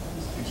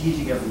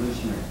strategic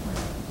evolutionary plan.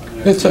 I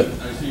mean, It's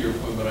I see your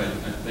point, but I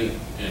think,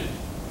 and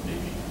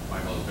maybe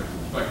Michael has a different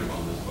perspective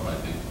on this, but I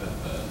think that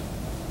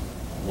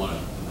one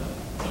of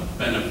the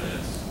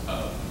benefits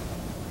of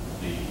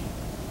the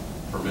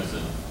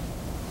permissive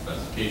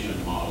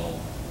specification model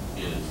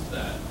is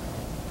that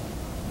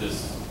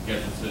this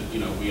gets us to,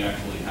 we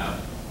actually have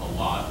a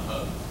lot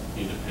of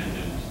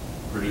independent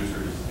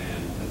producers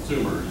and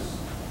consumers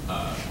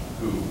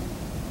who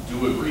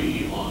do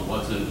agree on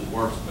what's in the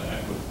dwarf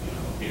spec with,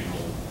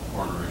 occasional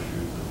corner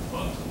issues and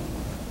bugs and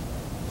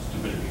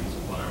stupidities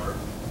and whatever.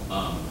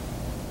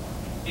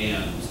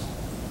 And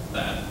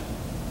that,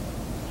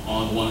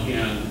 on one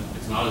hand,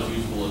 it's not as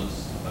useful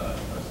as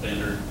a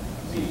standard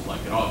seems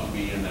like it ought to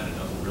be, in that it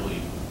doesn't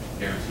really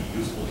guarantee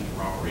useful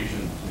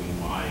interoperation between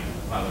my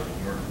compiler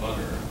and your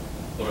debugger.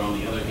 But on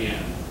the other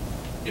hand,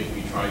 if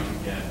we try to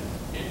get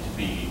it to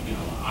be,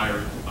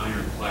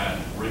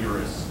 ironclad,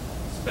 rigorous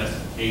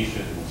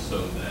specification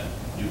so that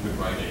you could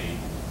write a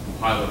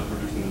compiler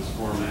producing this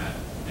format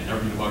and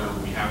every debugger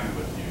would be happy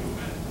with you,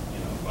 and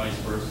vice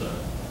versa,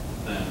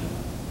 then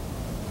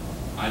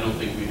I don't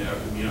think we'd ever,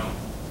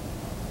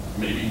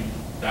 maybe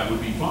that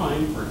would be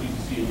fine for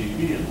GCC and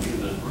GDB, and we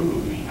in the room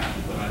would be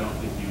happy, but I don't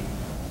think you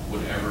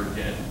would ever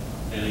get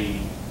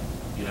any,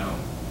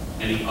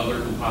 any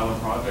other compiler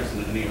projects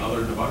and any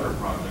other debugger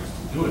projects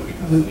to do it,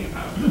 because then you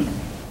have this,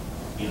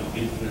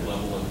 infinite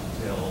level of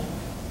detail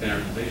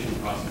standardization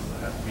process that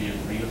has to be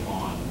agreed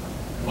upon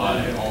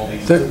by all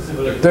these.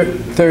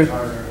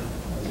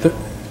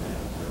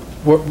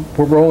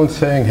 What Roland's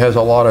saying has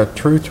a lot of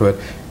truth to it.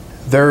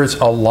 There's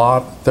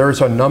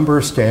a number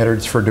of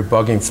standards for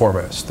debugging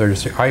formats.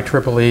 There's the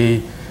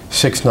IEEE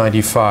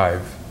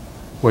 695,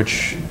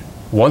 which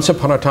once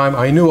upon a time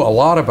I knew a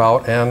lot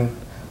about and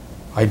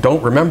I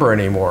don't remember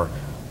anymore.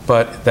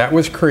 But that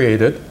was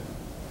created,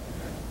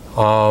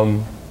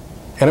 and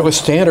it was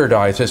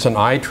standardized. It's an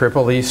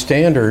IEEE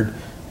standard.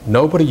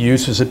 Nobody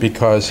uses it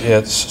because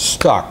it's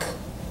stuck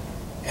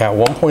at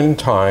one point in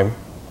time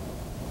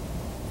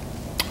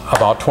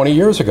about 20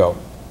 years ago.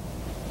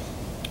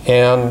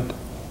 And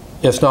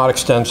it's not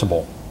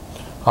extensible.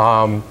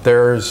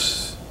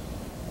 There's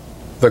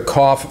the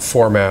COF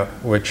format,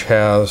 which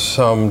has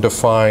some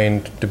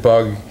defined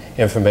debug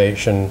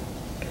information.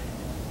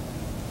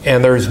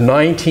 And there's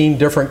 19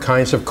 different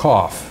kinds of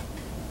COF.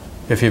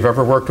 If you've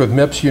ever worked with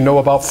MIPS, you know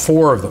about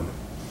 4 of them.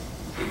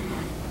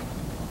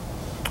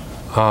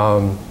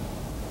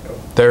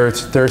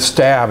 There's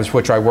stabs,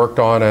 which I worked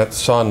on at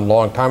Sun a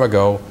long time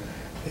ago,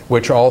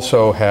 which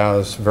also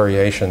has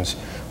variations.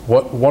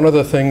 One of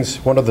the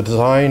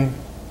design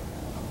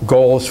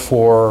goals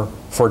for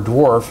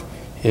DWARF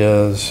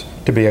is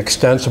to be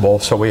extensible,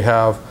 so we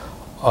have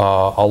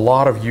a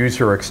lot of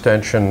user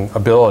extension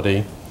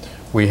ability.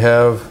 We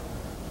have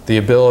the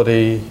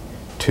ability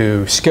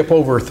to skip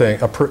over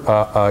things.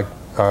 A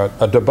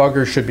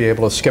debugger should be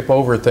able to skip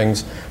over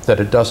things that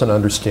it doesn't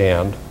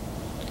understand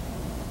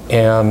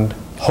and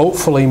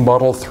hopefully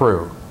muddle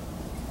through.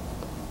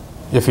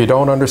 If you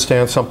don't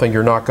understand something,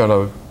 you're not going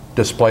to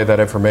display that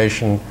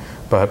information,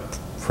 but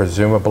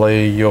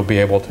presumably you'll be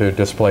able to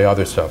display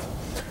other stuff.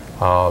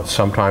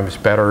 Sometimes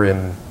better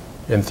in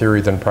theory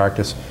than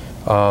practice.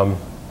 But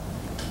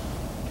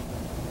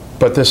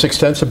this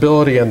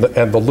extensibility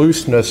and the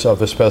looseness of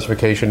the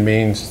specification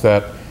means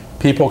that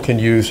people can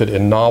use it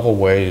in novel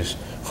ways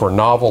for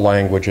novel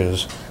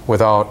languages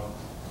without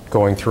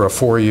going through a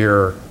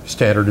 4-year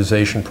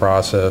standardization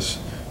process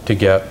to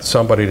get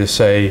somebody to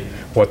say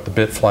what the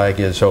bit flag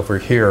is over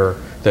here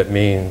that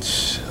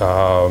means,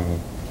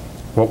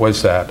 what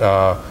was that?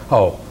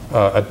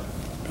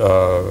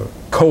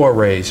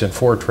 Co-arrays in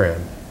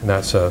Fortran, and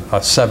that's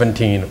a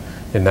 17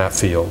 in that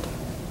field.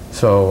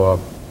 So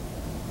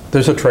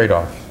there's a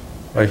trade-off.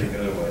 I think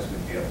otherwise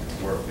we'd be up to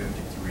DWARF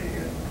 53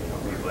 and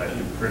we'd let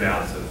you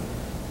pronounce of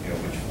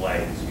which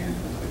flag is used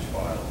with which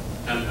file.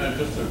 And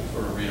just to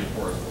sort of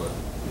reinforce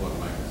what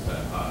Mike has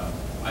said,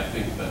 I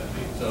think that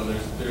so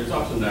there's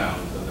ups and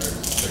downs and there's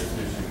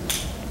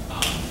issues,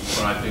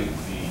 but I think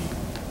the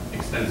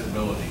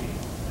extensibility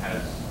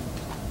has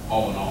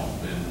all in all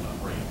been a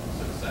great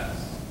success.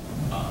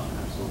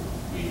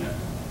 We have,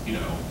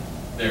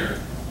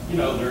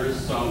 there is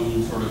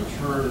some sort of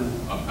churn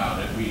about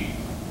it. We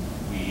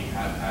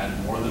have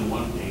had more than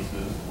one case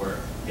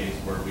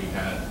where we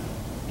had,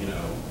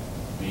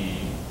 the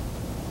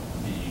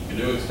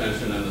GNU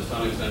extension and the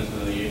Sun extension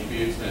and the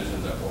HP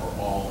extensions that were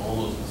all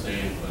almost the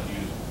same, but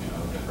used,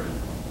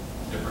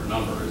 different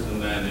numbers.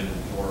 And then in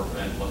DWARF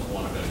N+1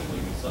 eventually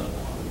we settle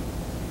on and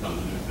become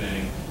the new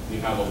thing. We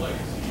have a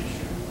legacy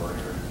issue for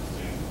your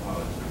existing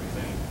products and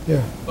everything.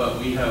 Yeah. But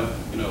we have,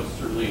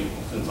 certainly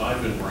since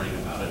I've been worrying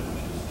about it,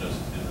 which is just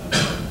in the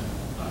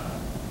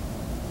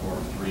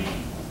DWARF 3+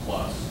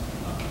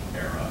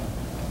 era,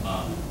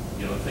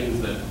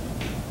 things that,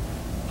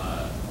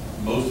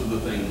 most of the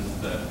things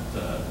that,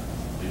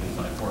 leaving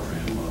aside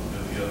Fortran,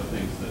 the other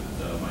things that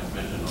Mike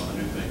mentioned on the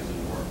new things in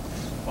DWARF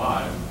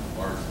 5,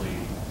 largely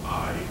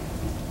I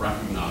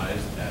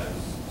recognized as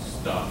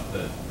stuff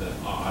that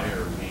I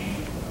or we,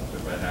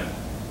 if I had,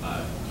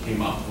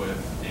 came up with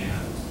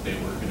and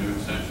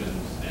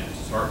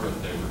start with,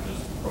 they were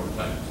just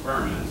prototype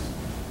experiments,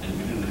 and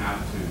we didn't have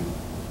to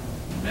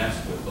mess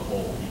with the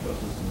whole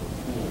ecosystem of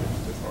tools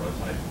to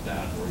prototype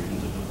that, or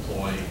even to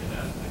deploy it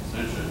as an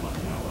extension, like,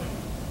 you know, like,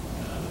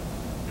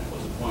 it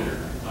was a pointer,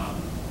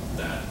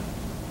 that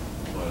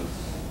was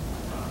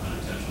an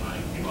extension I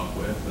came up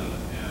with, and you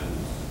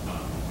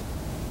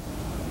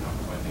know,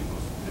 I think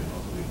did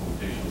most of the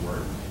implementation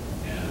work,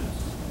 and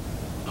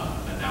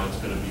now it's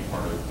going to be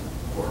part of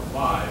Core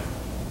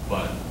 5,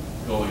 but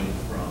going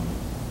from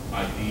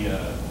idea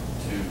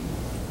to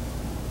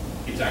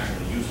it's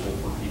actually useful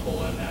for people,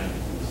 and now you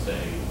can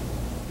say,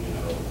 you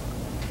know,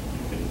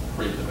 you can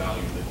create the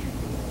value that you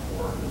can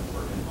afford and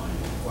for inline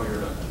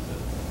required.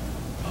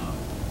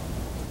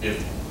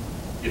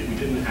 If we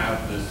didn't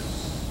have this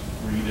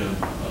freedom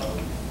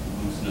of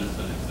looseness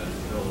and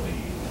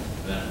extensibility,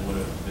 that would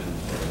have been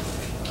sort of,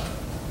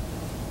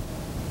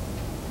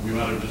 we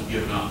might have just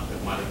given up.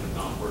 It might have been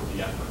not worth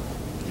the effort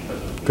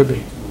because it was going to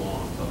take too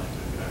long until I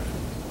could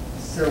actually.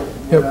 So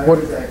what I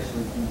was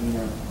actually thinking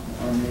of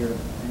on there,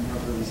 and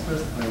not really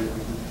specified it,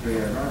 which is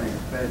very ironic,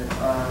 but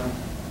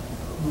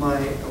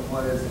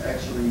was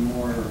actually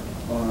more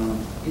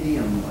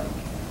idiom-like,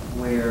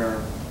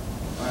 where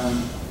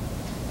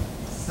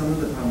some of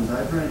the problems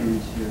I've run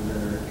into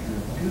that are kind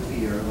of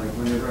goofy are like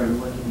whenever I'm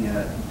looking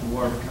at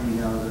DWARF coming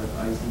out of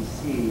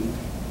ICC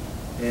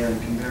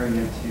and comparing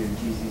it to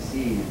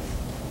GCC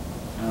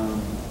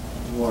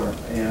DWARF,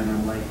 and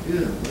I'm like,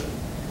 ew,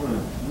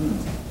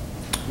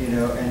 you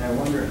know, and I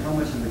wonder how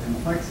much of the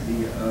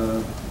complexity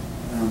of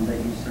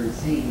that you start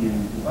seeing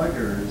in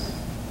debuggers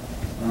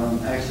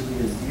actually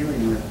is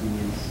dealing with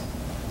these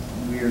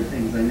weird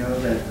things. I know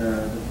that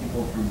the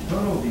people from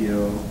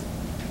TotalView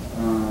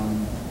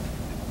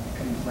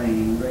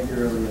complain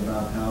regularly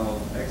about how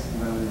X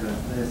compiler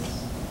does this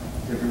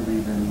differently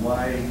than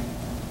Y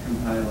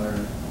compiler,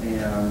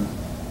 and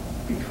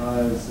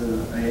because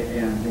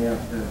and they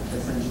have to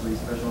essentially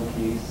special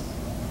case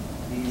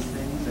these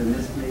things, and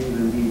this may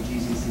even be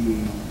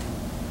GCC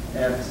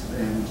X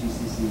and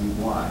GCC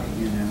Y,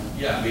 you know?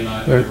 Yeah, I mean,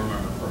 I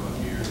remember from a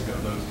few years ago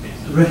those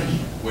cases, right,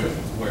 where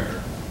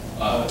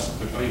I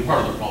mean,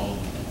 part of the problem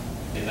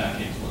in that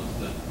case was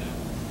that,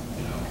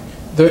 you know,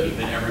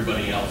 that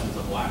everybody else is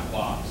a black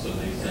box, so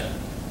they said,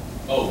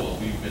 oh, well,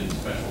 we've been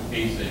special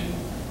casing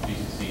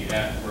GCC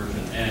X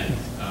version N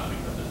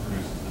because it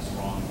produces this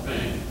wrong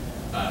thing.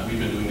 We've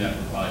been doing that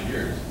for 5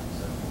 years.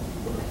 So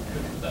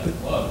that was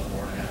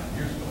 4.5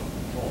 years ago in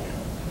control.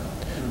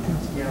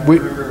 Yeah, I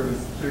remember it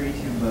was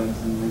 32 bugs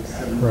and like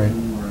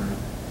 17 were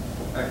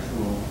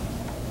actual.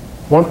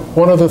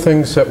 One of the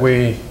things that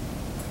we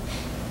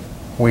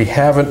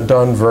haven't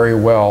done very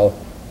well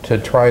to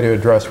try to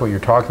address what you're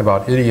talking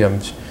about,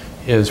 idioms,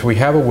 is we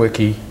have a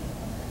wiki,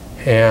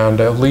 and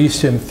at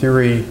least in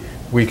theory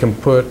we can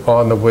put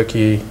on the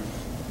wiki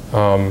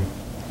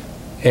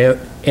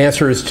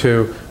answers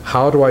to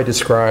how do I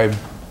describe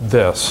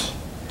this.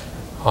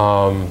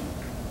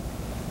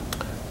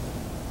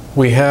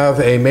 We have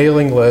a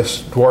mailing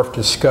list, Dwarf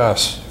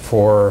Discuss,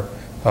 for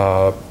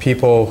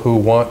people who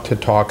want to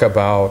talk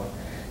about,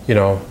 you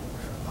know,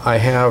 I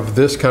have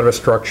this kind of a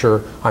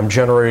structure, I'm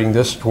generating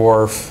this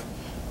dwarf,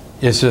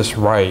 is this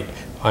right?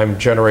 I'm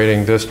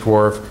generating this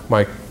dwarf,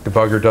 my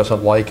debugger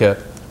doesn't like it,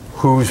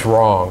 who's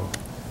wrong?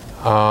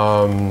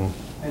 And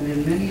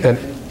in many, in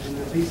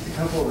at least a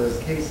couple of those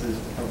cases,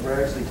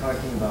 we're actually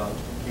talking about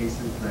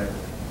cases that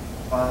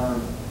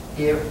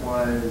it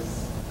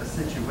was a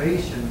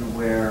situation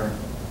where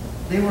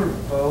they were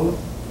both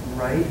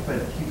right,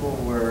 but people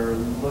were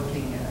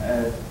looking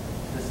at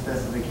the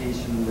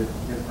specification with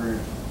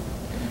different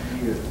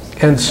views.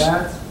 And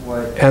that's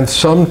what. And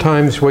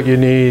sometimes what you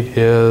need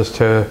is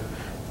to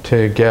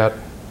get,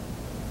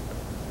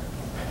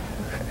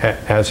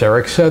 as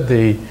Eric said,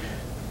 the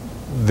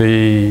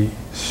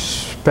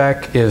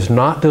spec is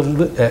not,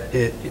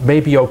 it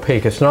may be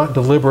opaque, it's not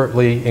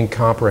deliberately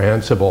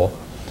incomprehensible,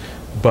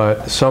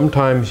 but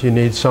sometimes you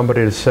need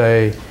somebody to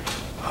say,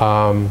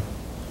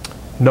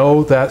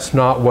 no, that's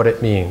not what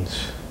it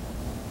means.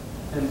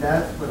 And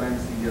that's what I'm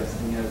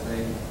suggesting as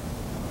a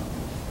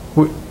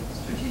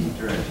strategic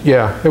direction.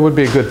 Yeah, it would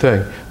be a good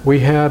thing. We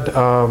had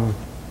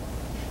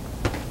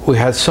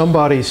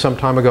somebody some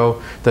time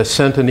ago that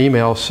sent an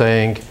email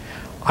saying,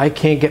 I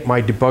can't get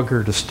my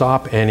debugger to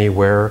stop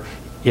anywhere.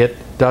 It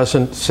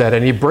doesn't set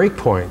any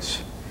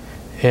breakpoints.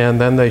 And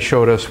then they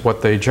showed us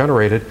what they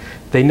generated.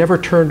 They never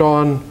turned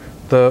on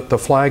the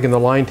flag in the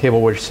line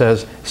table which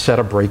says set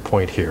a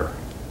breakpoint here.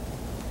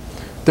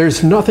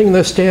 There's nothing in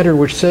the standard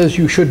which says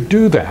you should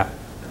do that.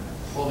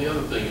 Well, the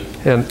other thing is,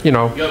 and you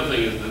know, the other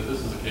thing is that this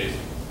is a case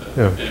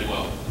that,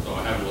 well, so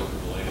I haven't looked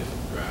at the latest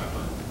draft,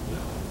 but you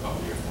know, a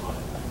couple years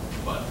behind.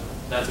 But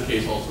that's a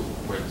case also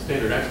where the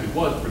standard actually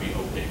was pretty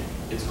opaque.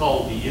 It's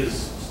called the is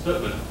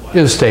statement flag.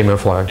 Is statement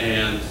flag.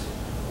 And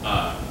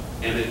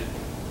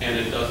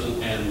it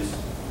doesn't, and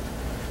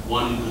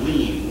one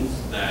gleans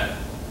that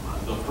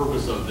the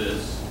purpose of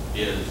this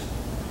is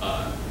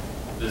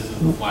this is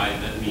the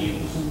flag that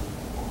means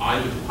I,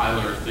 the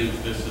compiler,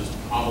 think this is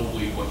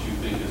probably what you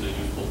think is a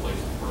useful place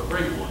to put a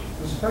breakpoint.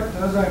 The spec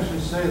does actually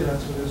say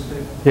that's what his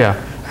statement.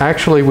 Yeah,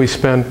 actually, we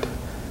spent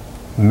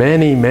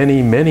many,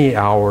 many, many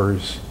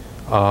hours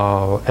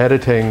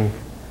editing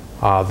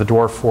the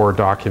DWARF 4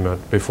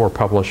 document before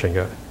publishing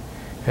it.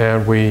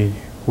 And we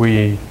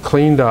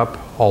cleaned up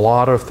a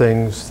lot of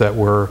things that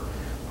were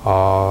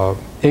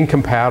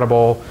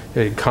incompatible,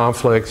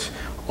 conflicts,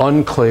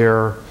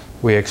 unclear.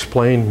 We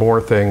explained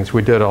more things.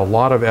 We did a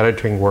lot of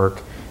editing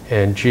work,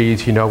 and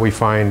geez, you know, we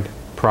find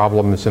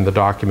problems in the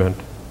document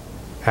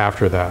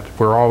after that.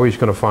 We're always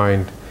going to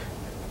find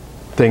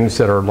things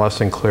that are less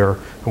than clear,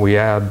 and we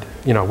add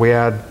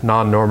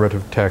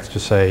non-normative text to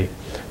say,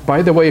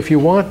 by the way, if you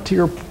want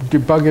your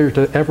debugger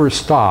to ever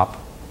stop,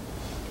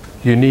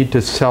 you need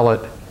to sell it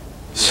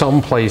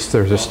someplace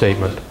there's a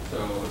statement. So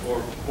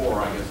DWARF 4,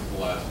 I guess, is the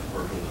last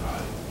version that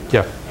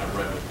I've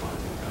read with my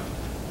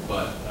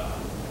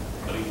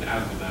but even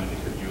after them, they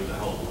could use a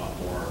hell of a lot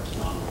more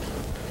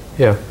non-normative.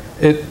 Yeah,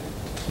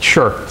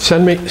 sure.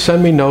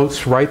 Send me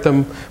notes, write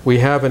them. We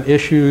have an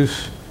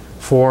issues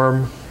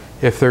form.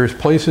 If there's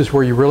places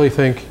where you really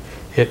think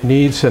it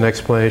needs an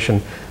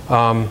explanation,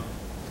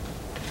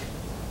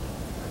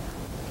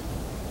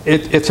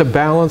 it's a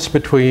balance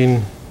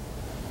between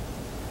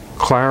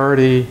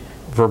clarity,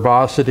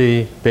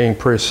 verbosity, being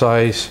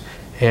precise,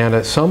 and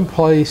at some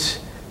place,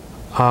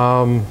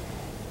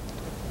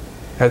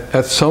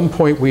 at some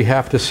point we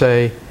have to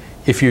say,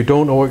 if you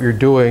don't know what you're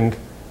doing,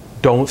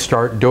 don't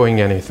start doing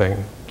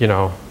anything. You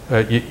know,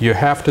 you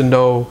have to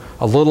know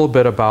a little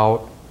bit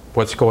about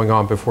what's going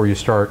on before you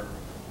start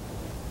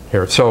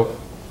here. So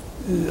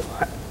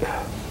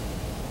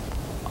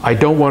I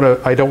don't want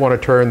to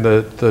turn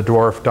the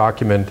DWARF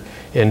document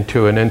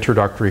into an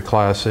introductory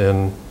class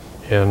in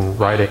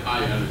writing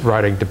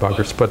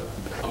debuggers, but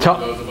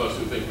those of us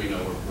who think we know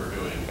what we're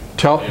doing.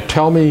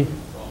 Tell me,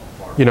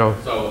 you know.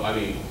 So I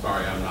mean,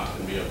 sorry, I'm not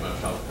going to be of much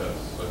help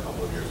because a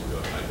couple of years ago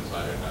I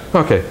decided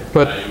okay,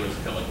 but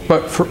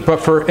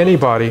for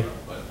anybody,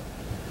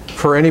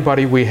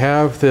 we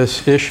have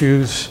this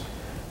issues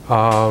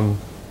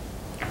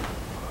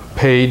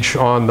page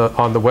on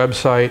the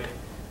website.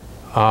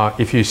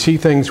 If you see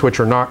things which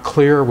are not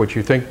clear, which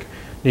you think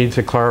needs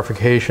a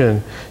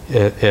clarification,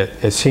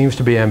 it seems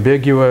to be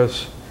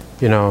ambiguous,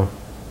 you know.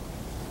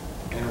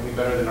 And it'll be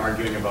better than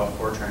arguing about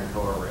Fortran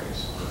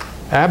co-arrays.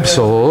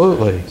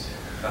 Absolutely.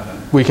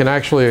 We can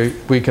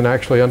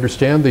actually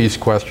understand these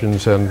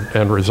questions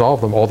and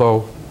resolve them,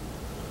 although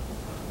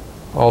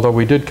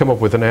we did come up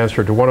with an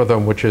answer to one of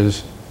them, which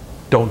is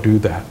don't do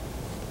that.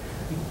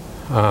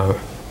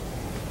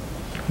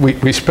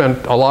 We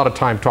spent a lot of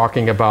time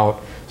talking about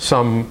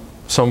some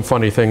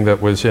funny thing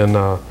that was in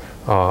a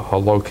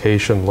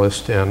location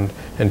list and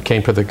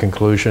came to the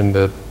conclusion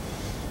that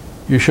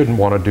you shouldn't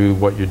want to do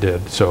what you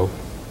did. So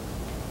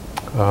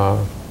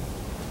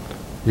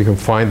you can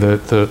find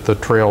the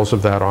trails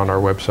of that on our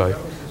website.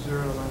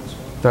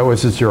 That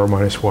was the 0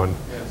 minus 1. Yes.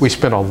 We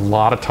spent a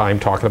lot of time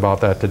talking about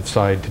that to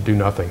decide to do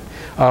nothing.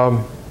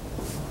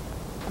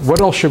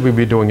 What else should we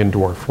be doing in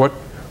DWARF?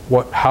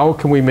 How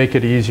can we make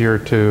it easier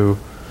to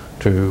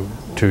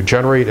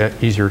generate,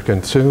 easier to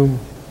consume?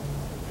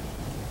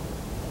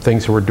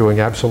 Things that we're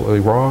doing absolutely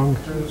wrong.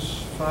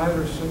 There's 5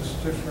 or 6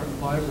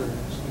 different libraries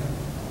now.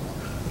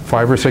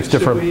 5 or 6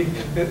 different.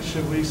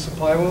 Should we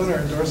supply one or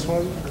endorse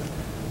one for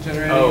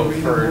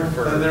generating?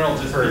 They're all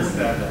just for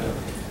that.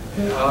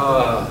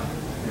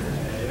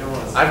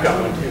 I've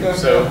got one too.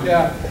 So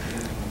yeah.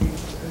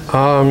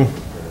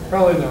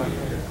 Probably not.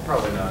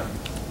 Probably not.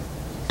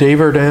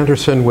 David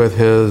Anderson with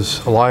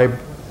his live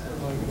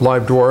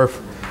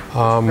DWARF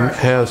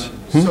has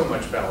so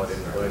much valid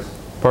input.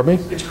 Pardon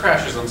me? It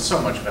crashes on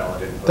so much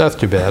valid input. That's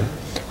too bad.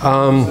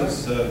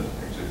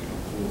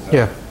 Yeah.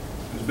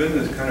 There's been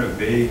this kind of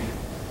vague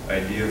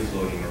idea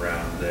floating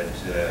around that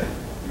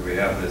we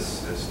have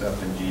this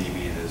stuff in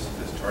GDB, this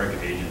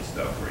target agent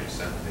stuff where you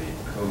send the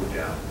code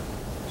down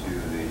to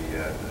the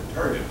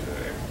target to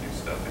execute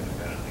stuff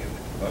independently of the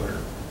debugger.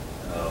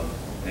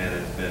 And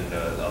it's been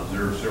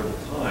observed several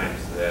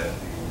times that the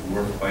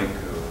DWARF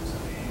bytecodes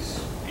and these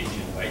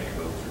agent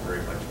bytecodes are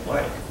very much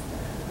alike.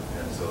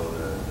 And so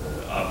the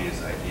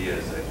obvious idea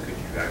is that could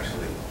you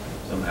actually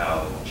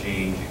somehow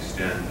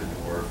extend the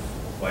DWARF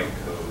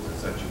bytecodes in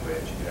such a way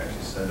that you could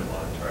actually send them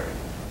on a target,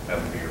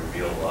 have them be a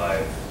real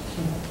live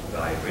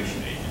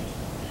evaluation agent.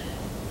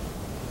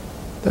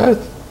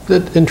 That's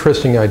an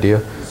interesting idea.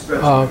 It's a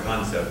stretch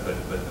concept, but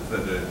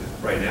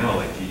right now,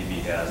 like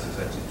GDB has, is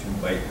actually 2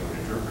 bytecode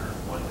interpreters,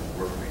 one to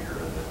work reader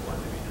and then one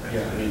to be translated.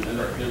 Yeah, I mean, and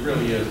it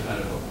really is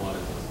kind of one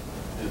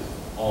is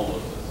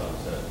almost a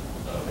subset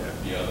of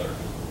the other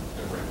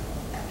different,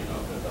 you know,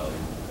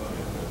 values.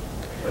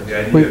 But the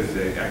idea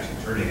of actually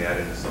turning that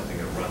into something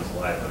that runs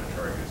live on a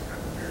target is kind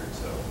of weird,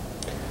 so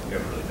we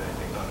haven't really done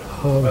anything about it.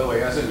 By the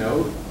way, as a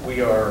note,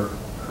 we are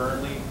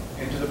currently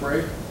into the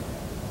break.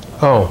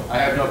 Oh. I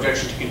have no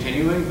objection to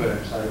continuing, but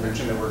I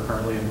mentioned that we're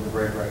currently into the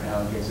break right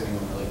now in case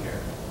anyone really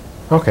cared.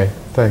 Okay,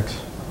 thanks.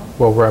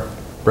 We'll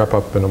wrap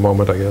up in a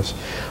moment, I guess.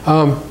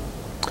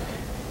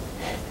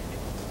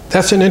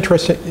 That's an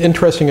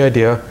interesting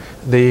idea.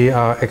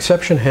 The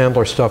exception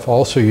handler stuff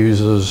also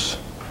uses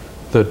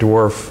the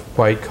DWARF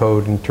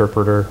bytecode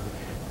interpreter.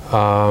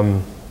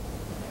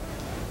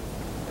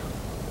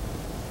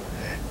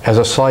 As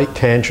a slight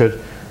tangent,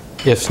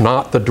 it's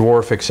not the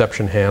DWARF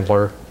exception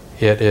handler.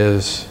 It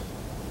is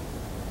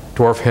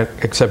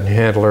DWARF exception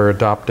handler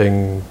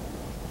adopting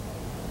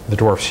the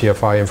DWARF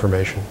CFI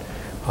information.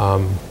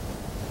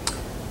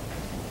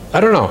 I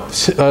don't know.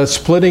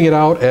 Splitting it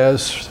out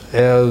as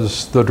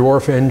the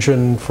DWARF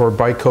engine for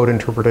bytecode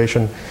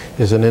interpretation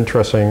is an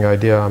interesting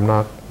idea. I'm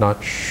not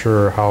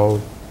sure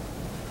how.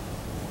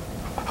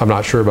 I'm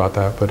not sure about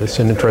that, but it's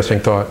an interesting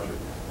thought. I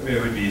mean,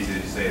 it would be easy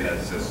to say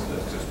that's just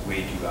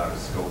way too out of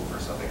scope for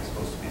something that's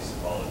supposed to be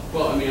symbolic.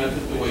 Well, I mean, I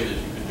think the way that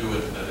you could do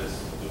it, that is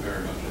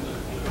very much in the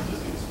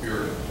existing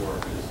spirit of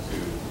DWARF, is to,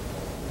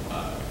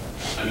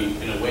 I mean,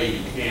 in a way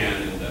you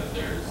can, in that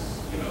there's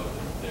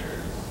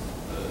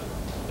the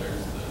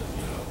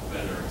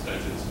vendor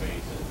extension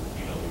space and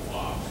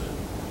DWFlops and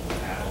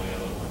add all the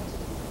other ones,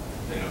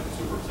 they have the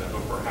superset,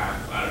 but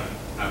perhaps, I don't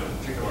have a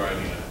particular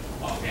idea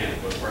offhand,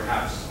 but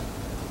perhaps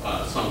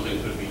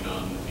something could be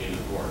done in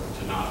DWARF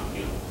to not,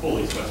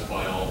 fully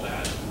specify all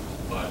that,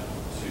 but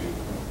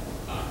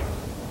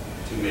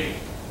to make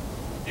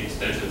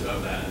extensions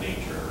of that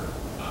nature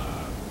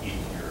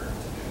easier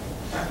to do.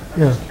 I'm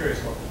just curious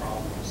what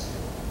problems.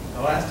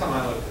 The last time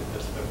I looked at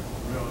this, the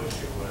real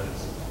issue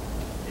was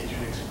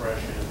agent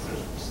expressions.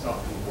 There's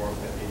stuff in DWARF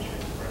that agent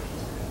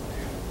expressions can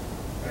do.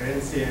 I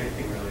didn't see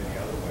anything really the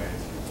other way.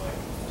 It seems like,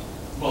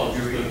 well, do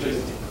we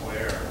just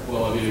declare?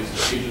 Well, I mean,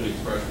 agent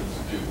expressions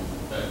do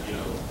that,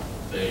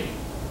 they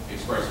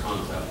express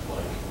concepts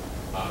like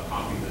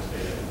copy this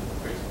data into the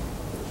trace,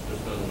 which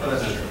just doesn't make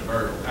sense in a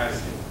variable. I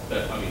see.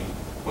 That, I mean,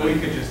 Well, we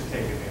could just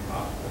take a name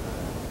off of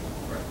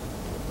that. Right.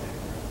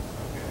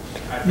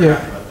 Okay. I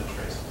forgot about the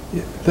trace.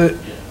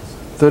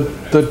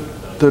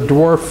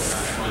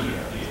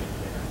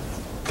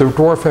 The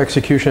DWARF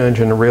execution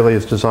engine really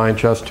is designed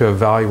just to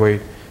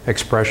evaluate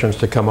expressions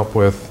to come up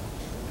with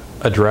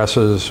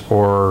addresses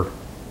or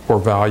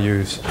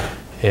values,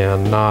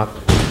 and not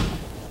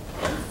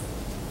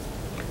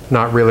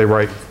really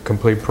write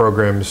complete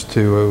programs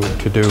to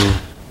do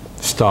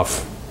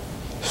stuff.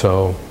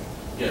 So.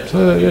 Yeah,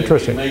 So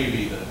interesting. It may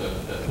be that the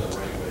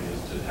right way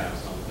is to have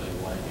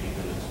something like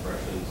agent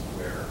expressions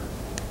where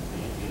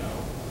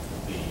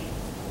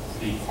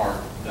the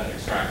part that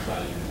extracts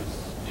values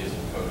is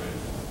encoded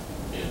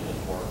in the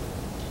DWARF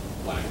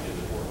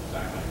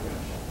stack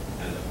language,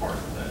 and the part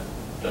that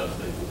does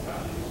things with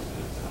values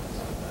is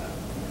outside that,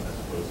 as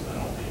opposed to that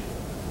all being.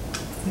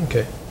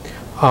 Okay.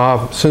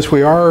 Since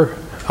we are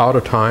out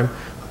of time,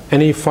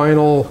 any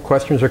final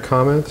questions or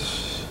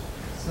comments?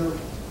 So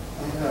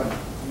I have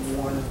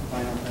one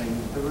final thing.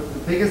 The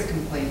biggest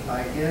complaint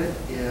I get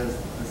is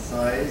the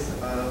size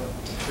of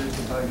the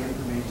debug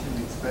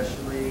information,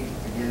 especially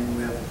again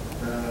with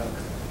the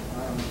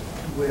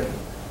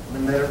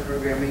meta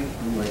programming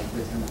and like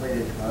the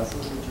templated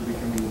classes, which are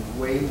becoming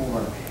way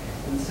more.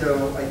 And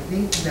so I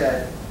think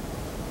that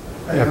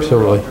an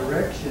Absolutely. overall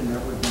direction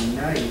that would be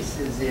nice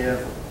is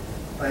if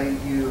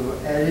you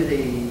added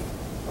a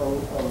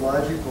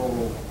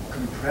logical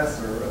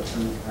compressor of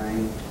some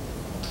kind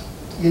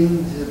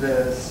into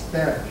the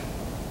spec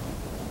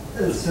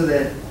so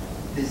that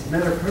these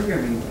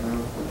meta-programming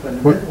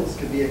fundamentals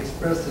could be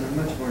expressed in a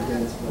much more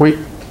dense way.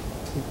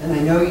 And I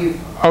know you've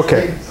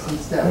taken some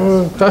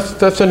steps.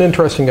 That's an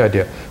interesting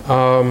idea.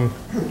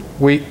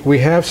 We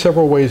have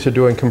several ways of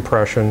doing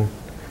compression.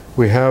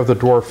 We have the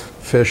DWARF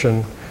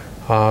fission.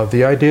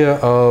 The idea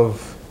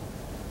of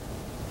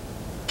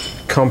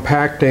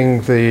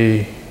compacting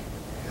the,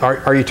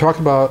 are you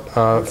talking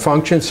about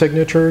function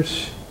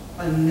signatures?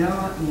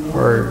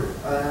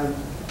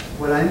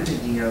 What I'm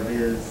thinking of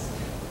is,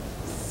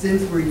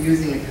 since we're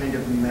using a kind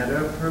of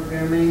meta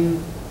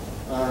programming,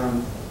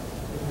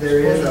 there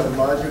is a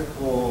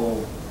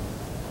logical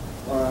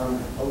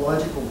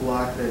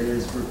block that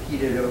is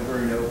repeated over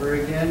and over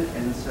again,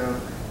 and so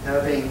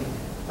having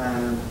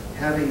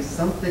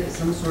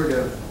some sort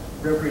of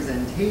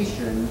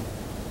representation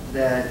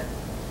that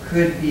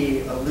could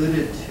be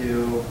alluded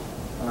to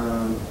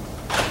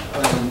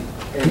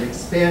and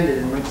expanded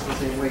in much the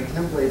same way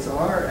templates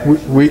are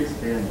actually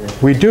expanded.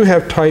 We do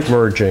have type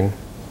merging.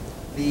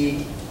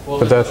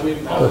 But that's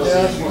not.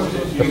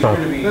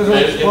 There's an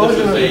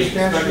explosion of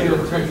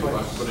instantiated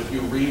templates. But if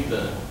you read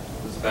the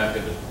spec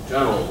in a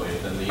general way,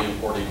 then the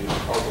importing and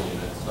partial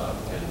unit stuff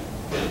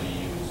can be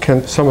used.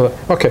 Can some of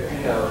the, okay.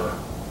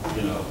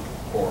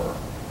 Or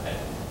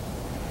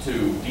to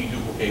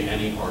deduplicate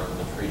any part of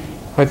the tree.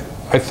 I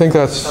think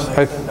that's,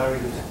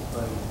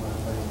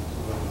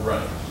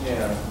 Right.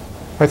 Yeah.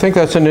 I think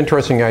that's an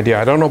interesting idea.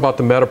 I don't know about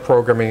the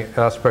meta-programming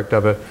aspect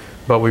of it,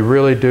 but we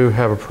really do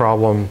have a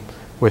problem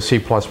with C++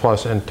 and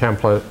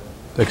template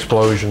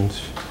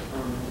explosions.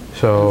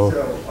 So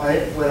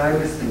what I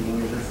was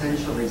thinking is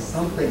essentially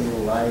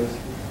something like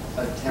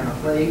a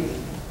template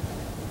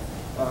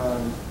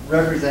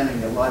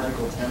representing a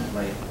logical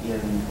template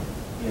in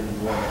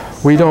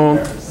we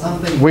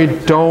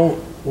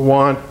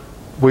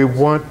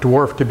want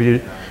DWARF to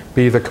be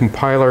be the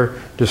compiler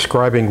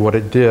describing what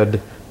it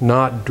did,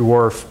 not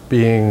DWARF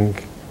being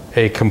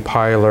a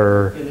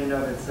compiler In and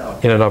of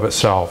itself. in and of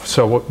itself.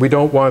 So we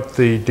don't want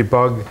the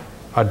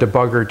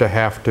debugger to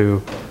have to,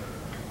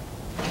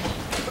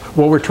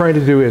 what we're trying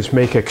to do is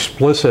make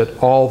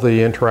explicit all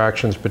the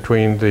interactions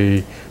between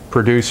the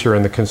producer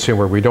and the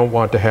consumer. We don't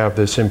want to have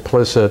this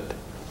implicit,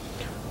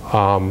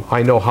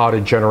 I know how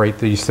to generate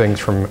these things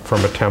from a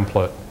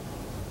template.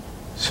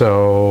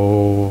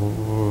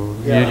 So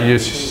Yeah, you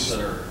Things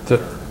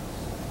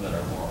that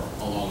are more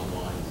along the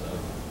lines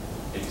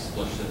of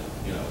explicit,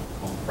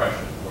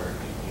 compression, where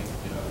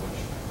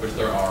which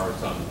there are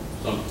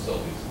some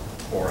facilities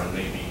for, and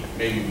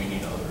maybe we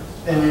need others.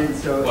 And then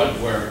so. But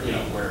where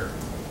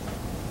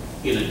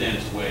in a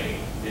dense way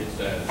it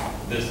says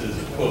this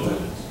is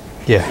equivalent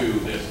Yeah. to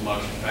this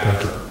much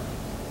fatter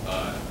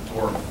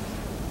dwarf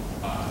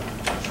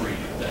tree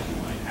that you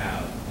might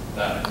have.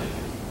 That I think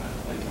is kind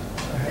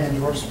of like. And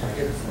yours,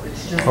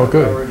 it's just Oh,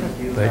 good. already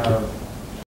do Thank you. have